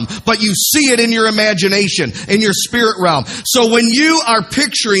natural realm. But you see it in your imagination, in your spirit realm. So when you are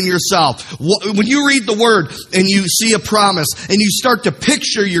picturing yourself, when you read the word and you see a promise and you start to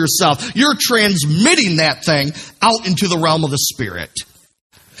picture yourself, you're transmitting that thing out into the realm of the spirit.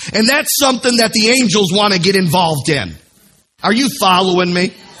 And that's something that the angels want to get involved in. Are you following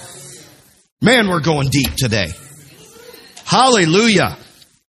me? Man, we're going deep today. Hallelujah.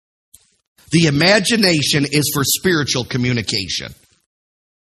 The imagination is for spiritual communication.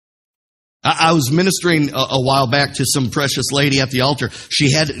 I was ministering a while back to some precious lady at the altar.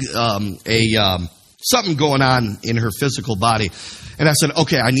 She had something going on in her physical body. And I said,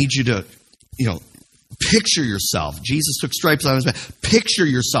 okay, I need you to, picture yourself. Jesus took stripes on his back. Picture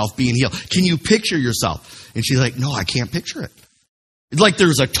yourself being healed. Can you picture yourself? And she's like, no, I can't picture it. It's like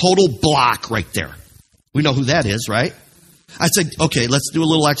there's a total block right there. We know who that is, right? I said, okay, let's do a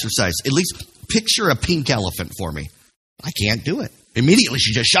little exercise. At least picture a pink elephant for me. I can't do it. Immediately,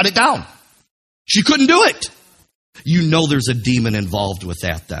 she just shut it down. She couldn't do it. You know there's a demon involved with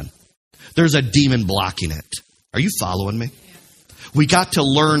that then. There's a demon blocking it. Are you following me? We got to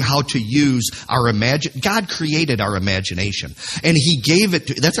learn how to use our imagination. God created our imagination, and He gave it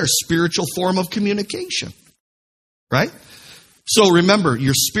to, that's our spiritual form of communication, right? So remember,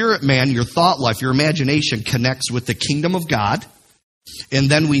 your spirit man, your thought life, your imagination connects with the kingdom of God. And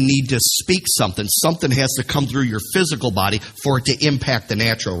then we need to speak something. Something has to come through your physical body for it to impact the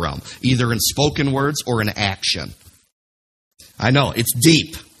natural realm, either in spoken words or in action. I know, it's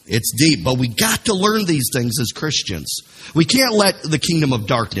deep. It's deep, but we got to learn these things as Christians. We can't let the kingdom of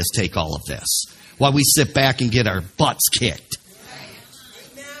darkness take all of this while we sit back and get our butts kicked.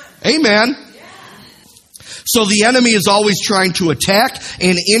 Amen. So the enemy is always trying to attack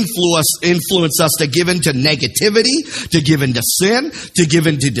and influence us to give into negativity, to give into sin, to give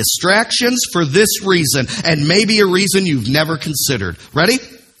into distractions for this reason, and maybe a reason you've never considered. Ready?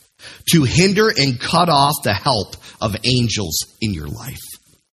 To hinder and cut off the help of angels in your life.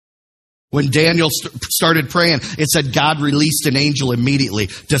 When Daniel started praying, it said God released an angel immediately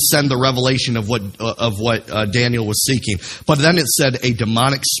to send the revelation of what Daniel was seeking. But then it said a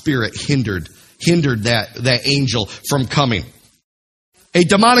demonic spirit hindered that angel from coming. A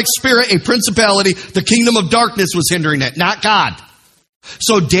demonic spirit, a principality, the kingdom of darkness was hindering it, not God.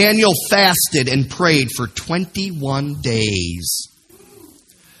 So Daniel fasted and prayed for 21 days.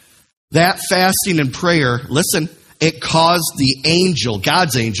 That fasting and prayer, listen, it caused the angel,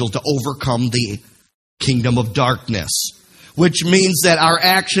 God's angel, to overcome the kingdom of darkness, which means that our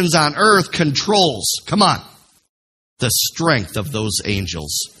actions on earth controls, come on, the strength of those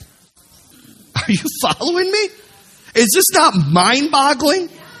angels. Are you following me? Is this not mind-boggling?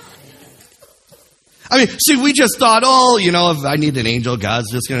 I mean, see, we just thought, if I need an angel,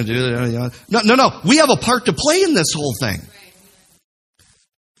 God's just going to do it. No. We have a part to play in this whole thing.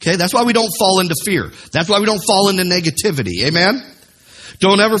 Okay, that's why we don't fall into fear. That's why we don't fall into negativity. Amen?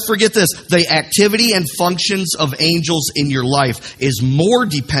 Don't ever forget this. The activity and functions of angels in your life is more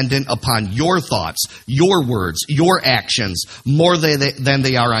dependent upon your thoughts, your words, your actions, more than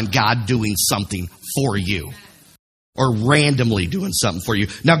they are on God doing something for you. Or randomly doing something for you.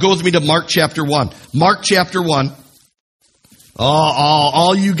 Now go with me to Mark chapter 1. Mark chapter 1.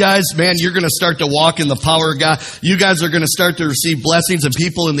 All you guys, man, you're going to start to walk in the power of God. You guys are going to start to receive blessings, and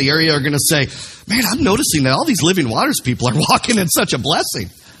people in the area are going to say, man, I'm noticing that all these Living Waters people are walking in such a blessing.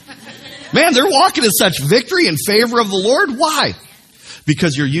 Man, they're walking in such victory and favor of the Lord. Why?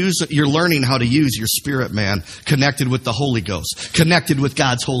 Because you're learning how to use your spirit, man, connected with the Holy Ghost, connected with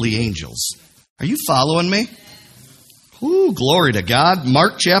God's holy angels. Are you following me? Ooh, glory to God.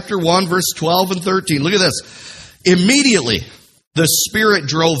 Mark chapter 1, verse 12 and 13. Look at this. Immediately, the Spirit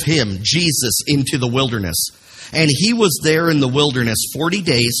drove him, Jesus, into the wilderness. And he was there in the wilderness 40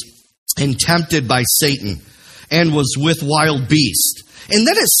 days and tempted by Satan and was with wild beasts. And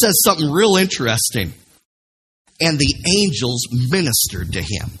then it says something real interesting. And the angels ministered to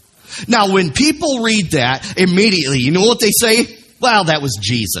him. Now, when people read that, immediately, you know what they say? Well, that was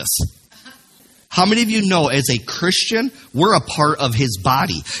Jesus. How many of you know, as a Christian, we're a part of his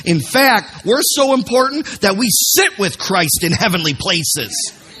body? In fact, we're so important that we sit with Christ in heavenly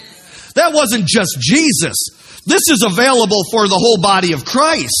places. That wasn't just Jesus. This is available for the whole body of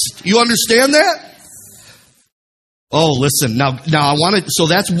Christ. You understand that? Oh, listen. Now I want to, so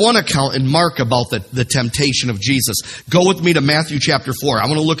that's one account in Mark about the temptation of Jesus. Go with me to Matthew chapter 4. I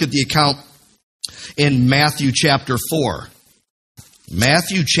want to look at the account in Matthew chapter 4.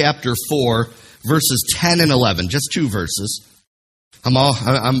 Matthew chapter 4. Verses 10 and 11, just 2 verses.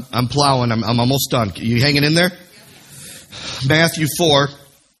 I'm plowing. I'm almost done. You hanging in there? Matthew 4,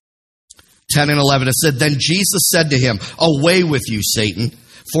 10 and 11. It said, Then Jesus said to him, Away with you, Satan,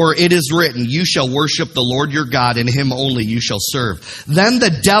 for it is written, You shall worship the Lord your God, and him only you shall serve. Then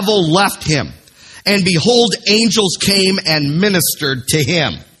the devil left him, and behold, angels came and ministered to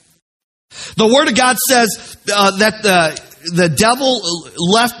him. The Word of God says that the devil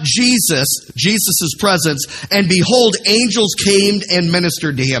left Jesus' presence, and behold, angels came and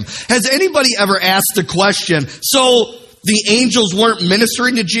ministered to him. Has anybody ever asked the question, so the angels weren't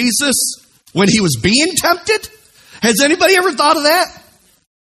ministering to Jesus when he was being tempted? Has anybody ever thought of that?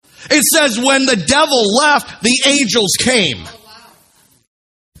 It says when the devil left, the angels came.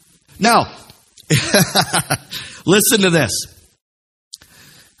 Now, listen to this.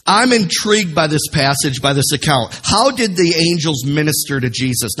 I'm intrigued by this passage, by this account. How did the angels minister to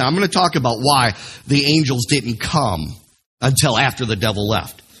Jesus? Now, I'm going to talk about why the angels didn't come until after the devil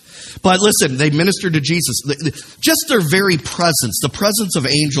left. But listen, they ministered to Jesus. Just their very presence, the presence of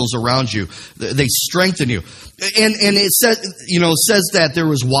angels around you, they strengthen you. And it says that there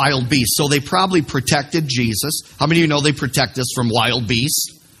was wild beasts. So they probably protected Jesus. How many of you know they protect us from wild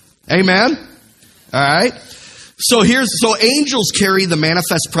beasts? Amen? All right. So angels carry the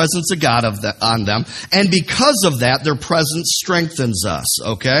manifest presence of God on them, and because of that, their presence strengthens us,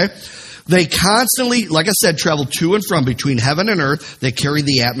 okay? They constantly, like I said, travel to and from between heaven and earth. They carry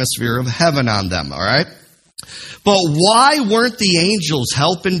the atmosphere of heaven on them, all right? But why weren't the angels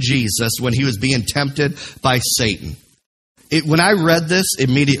helping Jesus when he was being tempted by Satan? When I read this,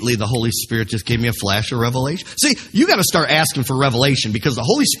 immediately the Holy Spirit just gave me a flash of revelation. See, you got to start asking for revelation because the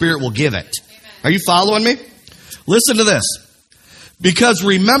Holy Spirit will give it. Amen. Are you following me? Listen to this. Because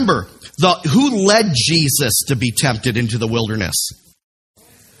remember, who led Jesus to be tempted into the wilderness?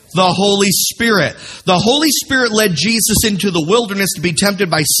 The Holy Spirit. The Holy Spirit led Jesus into the wilderness to be tempted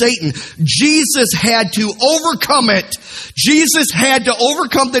by Satan. Jesus had to overcome it. Jesus had to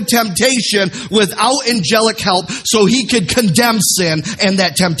overcome the temptation without angelic help so he could condemn sin and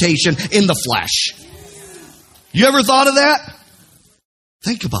that temptation in the flesh. You ever thought of that?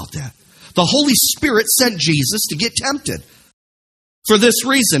 Think about that. The Holy Spirit sent Jesus to get tempted. For this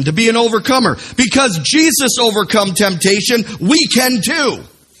reason, to be an overcomer. Because Jesus overcome temptation, we can too.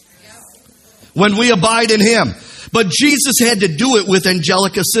 When we abide in him. But Jesus had to do it with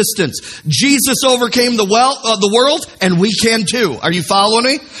angelic assistance. Jesus overcame the world, and we can too. Are you following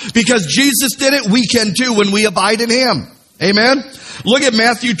me? Because Jesus did it, we can too when we abide in Him. Amen? Look at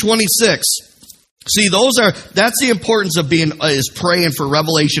Matthew 26. See, that's the importance of is praying for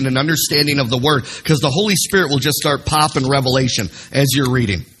revelation and understanding of the Word, because the Holy Spirit will just start popping revelation as you're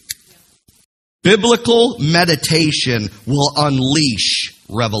reading. Biblical meditation will unleash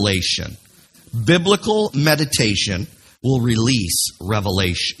revelation. Biblical meditation will release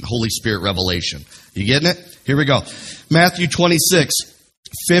revelation, Holy Spirit revelation. You getting it? Here we go. Matthew 26,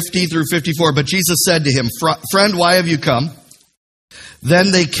 50 through 54. But Jesus said to him, "Friend, why have you come?"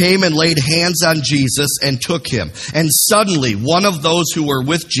 Then they came and laid hands on Jesus and took him. And suddenly one of those who were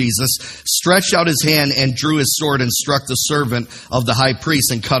with Jesus stretched out his hand and drew his sword and struck the servant of the high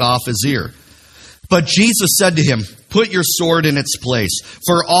priest and cut off his ear. But Jesus said to him, "Put your sword in its place,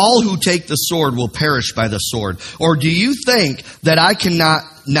 for all who take the sword will perish by the sword. Or do you think that I cannot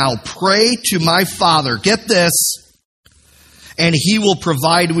now pray to my Father," get this, "and He will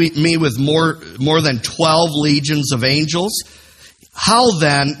provide me with more than 12 legions of angels? How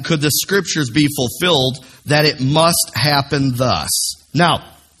then could the Scriptures be fulfilled that it must happen thus?" Now,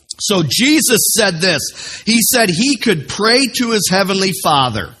 so Jesus said this. He said He could pray to His Heavenly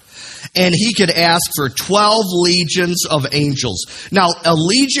Father, and He could ask for 12 legions of angels. Now, a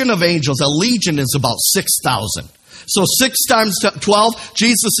legion of angels, a legion is about 6,000. So 6 times 12,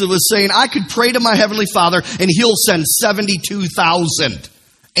 Jesus was saying, I could pray to my Heavenly Father, and He'll send 72,000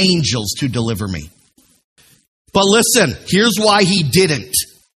 angels to deliver me. But listen, here's why He didn't.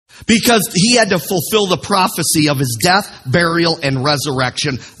 Because He had to fulfill the prophecy of His death, burial, and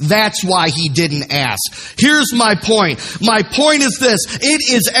resurrection. That's why He didn't ask. Here's my point. My point is this. It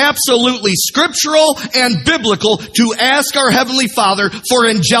is absolutely scriptural and biblical to ask our Heavenly Father for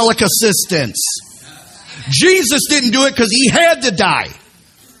angelic assistance. Jesus didn't do it because He had to die.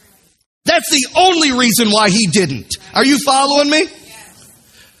 That's the only reason why He didn't. Are you following me?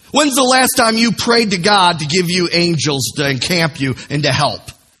 When's the last time you prayed to God to give you angels to encamp you and to help?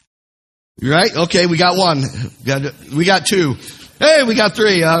 Right? Okay, we got 1. We got 2. Hey, we got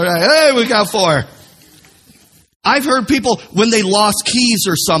 3. All right. Hey, we got 4. I've heard people, when they lost keys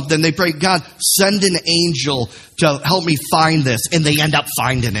or something, they pray, God, send an angel to help me find this. And they end up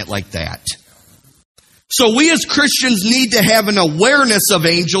finding it like that. So we as Christians need to have an awareness of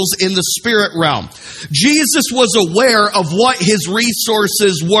angels in the spirit realm. Jesus was aware of what His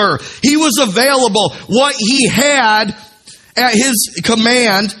resources were. He was available. What He had at His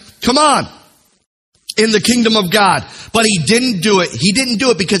command, come on, in the kingdom of God. But He didn't do it. He didn't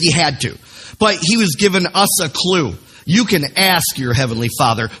do it because He had to. But He was giving us a clue. You can ask your Heavenly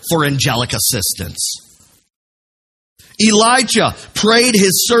Father for angelic assistance. Elisha prayed that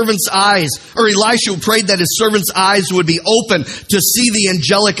his servant's eyes would be open to see the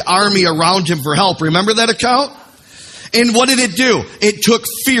angelic army around him for help. Remember that account? And what did it do? It took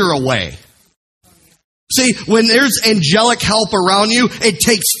fear away. See, when there's angelic help around you, it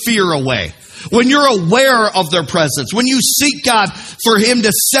takes fear away. When you're aware of their presence, when you seek God for Him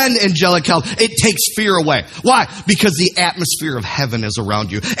to send angelic help, it takes fear away. Why? Because the atmosphere of heaven is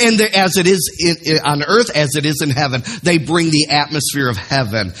around you. And as it is on earth, as it is in heaven, they bring the atmosphere of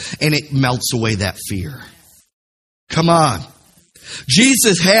heaven, and it melts away that fear. Come on.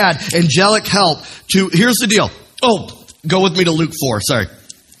 Jesus had angelic help here's the deal. Oh, go with me to Luke 4. Sorry.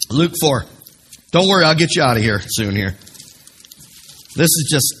 Luke 4. Don't worry, I'll get you out of here soon here. This is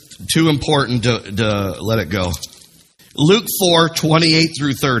just too important to let it go. Luke 4, 28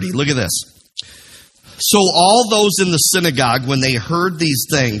 through 30. Look at this. So all those in the synagogue, when they heard these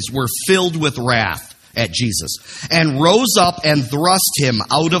things, were filled with wrath at Jesus, and rose up and thrust Him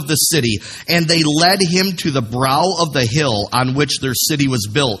out of the city. And they led Him to the brow of the hill on which their city was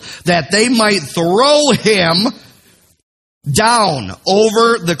built, that they might throw Him down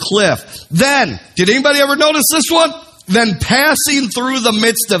over the cliff. Then, did anybody ever notice this one? Then passing through the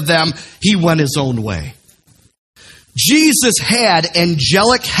midst of them, He went His own way. Jesus had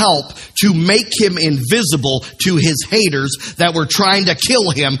angelic help to make Him invisible to His haters that were trying to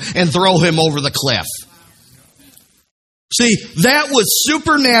kill Him and throw Him over the cliff. See, that was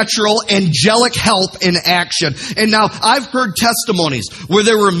supernatural angelic help in action. And now I've heard testimonies where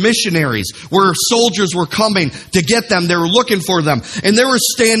there were missionaries, where soldiers were coming to get them. They were looking for them. And they were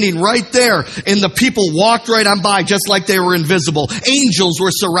standing right there. And the people walked right on by just like they were invisible. Angels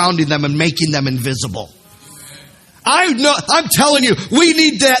were surrounding them and making them invisible. I'm telling you, we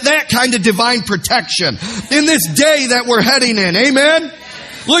need that kind of divine protection in this day that we're heading in. Amen?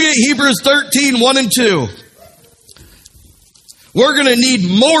 Look at Hebrews 13, 1 and 2. We're going to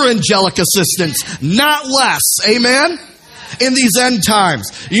need more angelic assistance, not less. Amen? In these end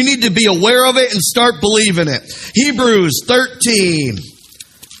times. You need to be aware of it and start believing it. Hebrews 13,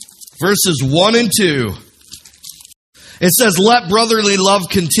 verses 1 and 2. It says, let brotherly love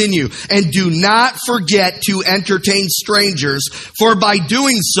continue, and do not forget to entertain strangers, for by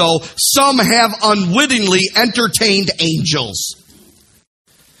doing so, some have unwittingly entertained angels.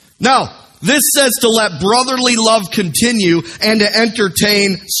 Now, this says to let brotherly love continue and to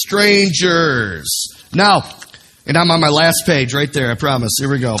entertain strangers. Now, and I'm on my last page right there, I promise. Here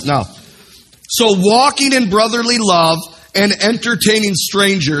we go. Now, so walking in brotherly love and entertaining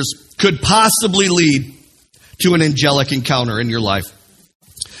strangers could possibly lead to an angelic encounter in your life.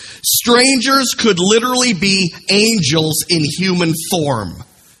 Strangers could literally be angels in human form.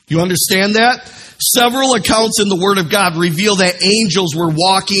 You understand that? Several accounts in the Word of God reveal that angels were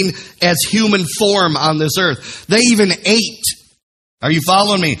walking as human form on this earth. They even ate. Are you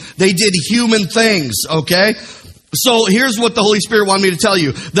following me? They did human things, okay? So here's what the Holy Spirit wanted me to tell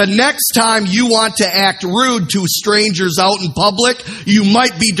you. The next time you want to act rude to strangers out in public, you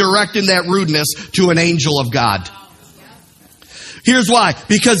might be directing that rudeness to an angel of God. Here's why.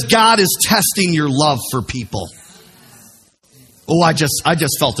 Because God is testing your love for people. Oh, I just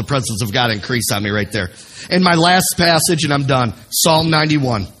felt the presence of God increase on me right there. And my last passage, and I'm done. Psalm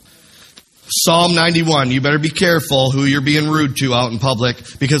 91. Psalm 91. You better be careful who you're being rude to out in public,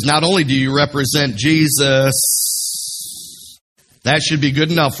 because not only do you represent Jesus, that should be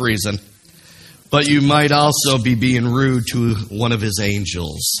good enough reason, but you might also be being rude to one of his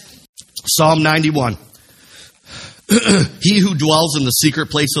angels. Psalm 91. He who dwells in the secret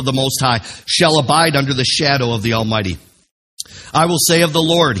place of the Most High shall abide under the shadow of the Almighty. I will say of the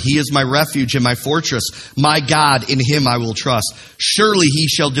Lord, he is my refuge and my fortress. My God, in him I will trust. Surely he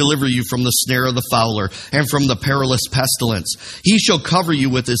shall deliver you from the snare of the fowler and from the perilous pestilence. He shall cover you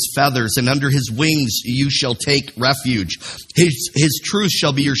with his feathers, and under his wings you shall take refuge. His truth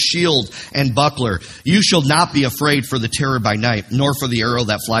shall be your shield and buckler. You shall not be afraid for the terror by night, nor for the arrow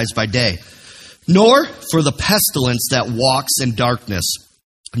that flies by day, nor for the pestilence that walks in darkness,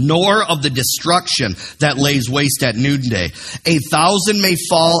 nor of the destruction that lays waste at noonday. 1,000 may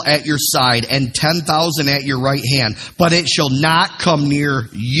fall at your side, and 10,000 at your right hand, but it shall not come near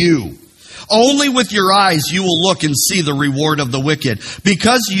you. Only with your eyes you will look and see the reward of the wicked.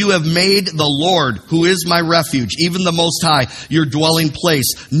 Because you have made the Lord, who is my refuge, even the Most High, your dwelling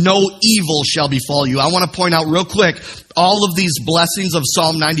place, no evil shall befall you. I want to point out real quick, all of these blessings of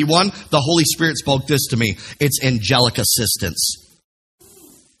Psalm 91, the Holy Spirit spoke this to me. It's angelic assistance.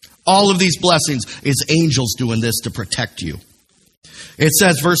 All of these blessings is angels doing this to protect you. It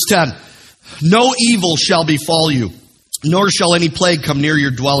says, verse 10, no evil shall befall you, nor shall any plague come near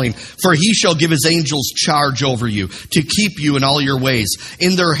your dwelling. For he shall give his angels charge over you, to keep you in all your ways.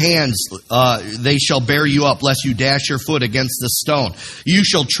 In their hands they shall bear you up, lest you dash your foot against the stone. You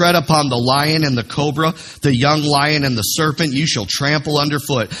shall tread upon the lion and the cobra, the young lion and the serpent. You shall trample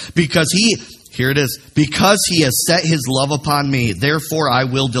underfoot. Because he has set his love upon me, therefore I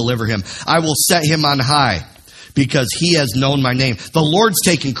will deliver him. I will set him on high, because he has known my name. The Lord's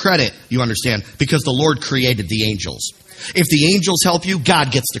taking credit, you understand, because the Lord created the angels. If the angels help you,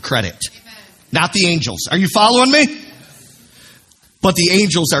 God gets the credit, not the angels. Are you following me? But the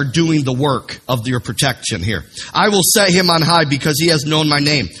angels are doing the work of your protection here. I will set him on high because he has known my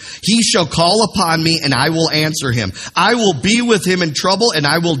name. He shall call upon me and I will answer him. I will be with him in trouble and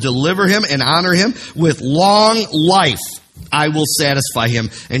I will deliver him and honor him with long life. I will satisfy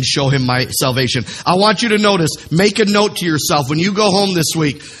him and show him my salvation. I want you to notice, make a note to yourself when you go home this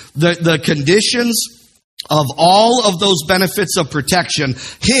week, the conditions of all of those benefits of protection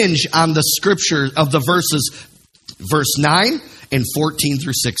hinge on the scripture of the verses, verse 9 and 14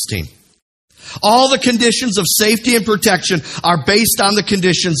 through 16. All the conditions of safety and protection are based on the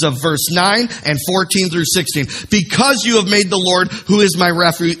conditions of verse 9 and 14 through 16. Because you have made the Lord, who is my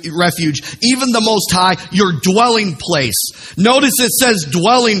refuge, even the Most High, your dwelling place. Notice it says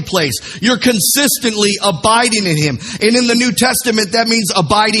dwelling place. You're consistently abiding in him. And in the New Testament, that means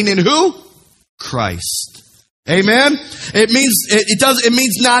abiding in who? Christ. Amen. It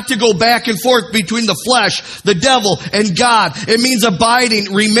means not to go back and forth between the flesh, the devil, and God. It means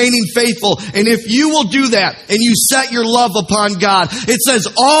abiding, remaining faithful. And if you will do that and you set your love upon God, it says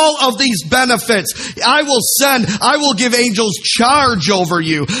all of these benefits, I will give angels charge over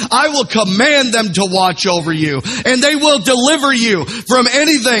you. I will command them to watch over you, and they will deliver you from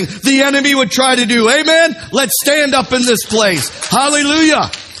anything the enemy would try to do. Amen. Let's stand up in this place. Hallelujah.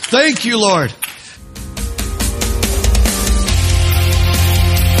 Thank you, Lord.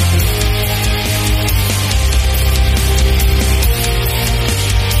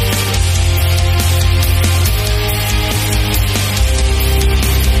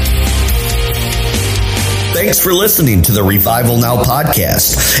 Thanks for listening to the Revival Now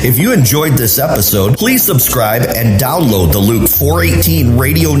podcast. If you enjoyed this episode, please subscribe and download the Luke 418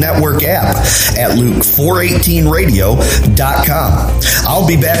 Radio Network app at luke418radio.com. I'll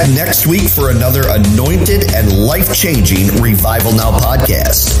be back next week for another anointed and life-changing Revival Now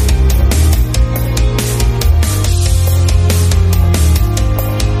podcast.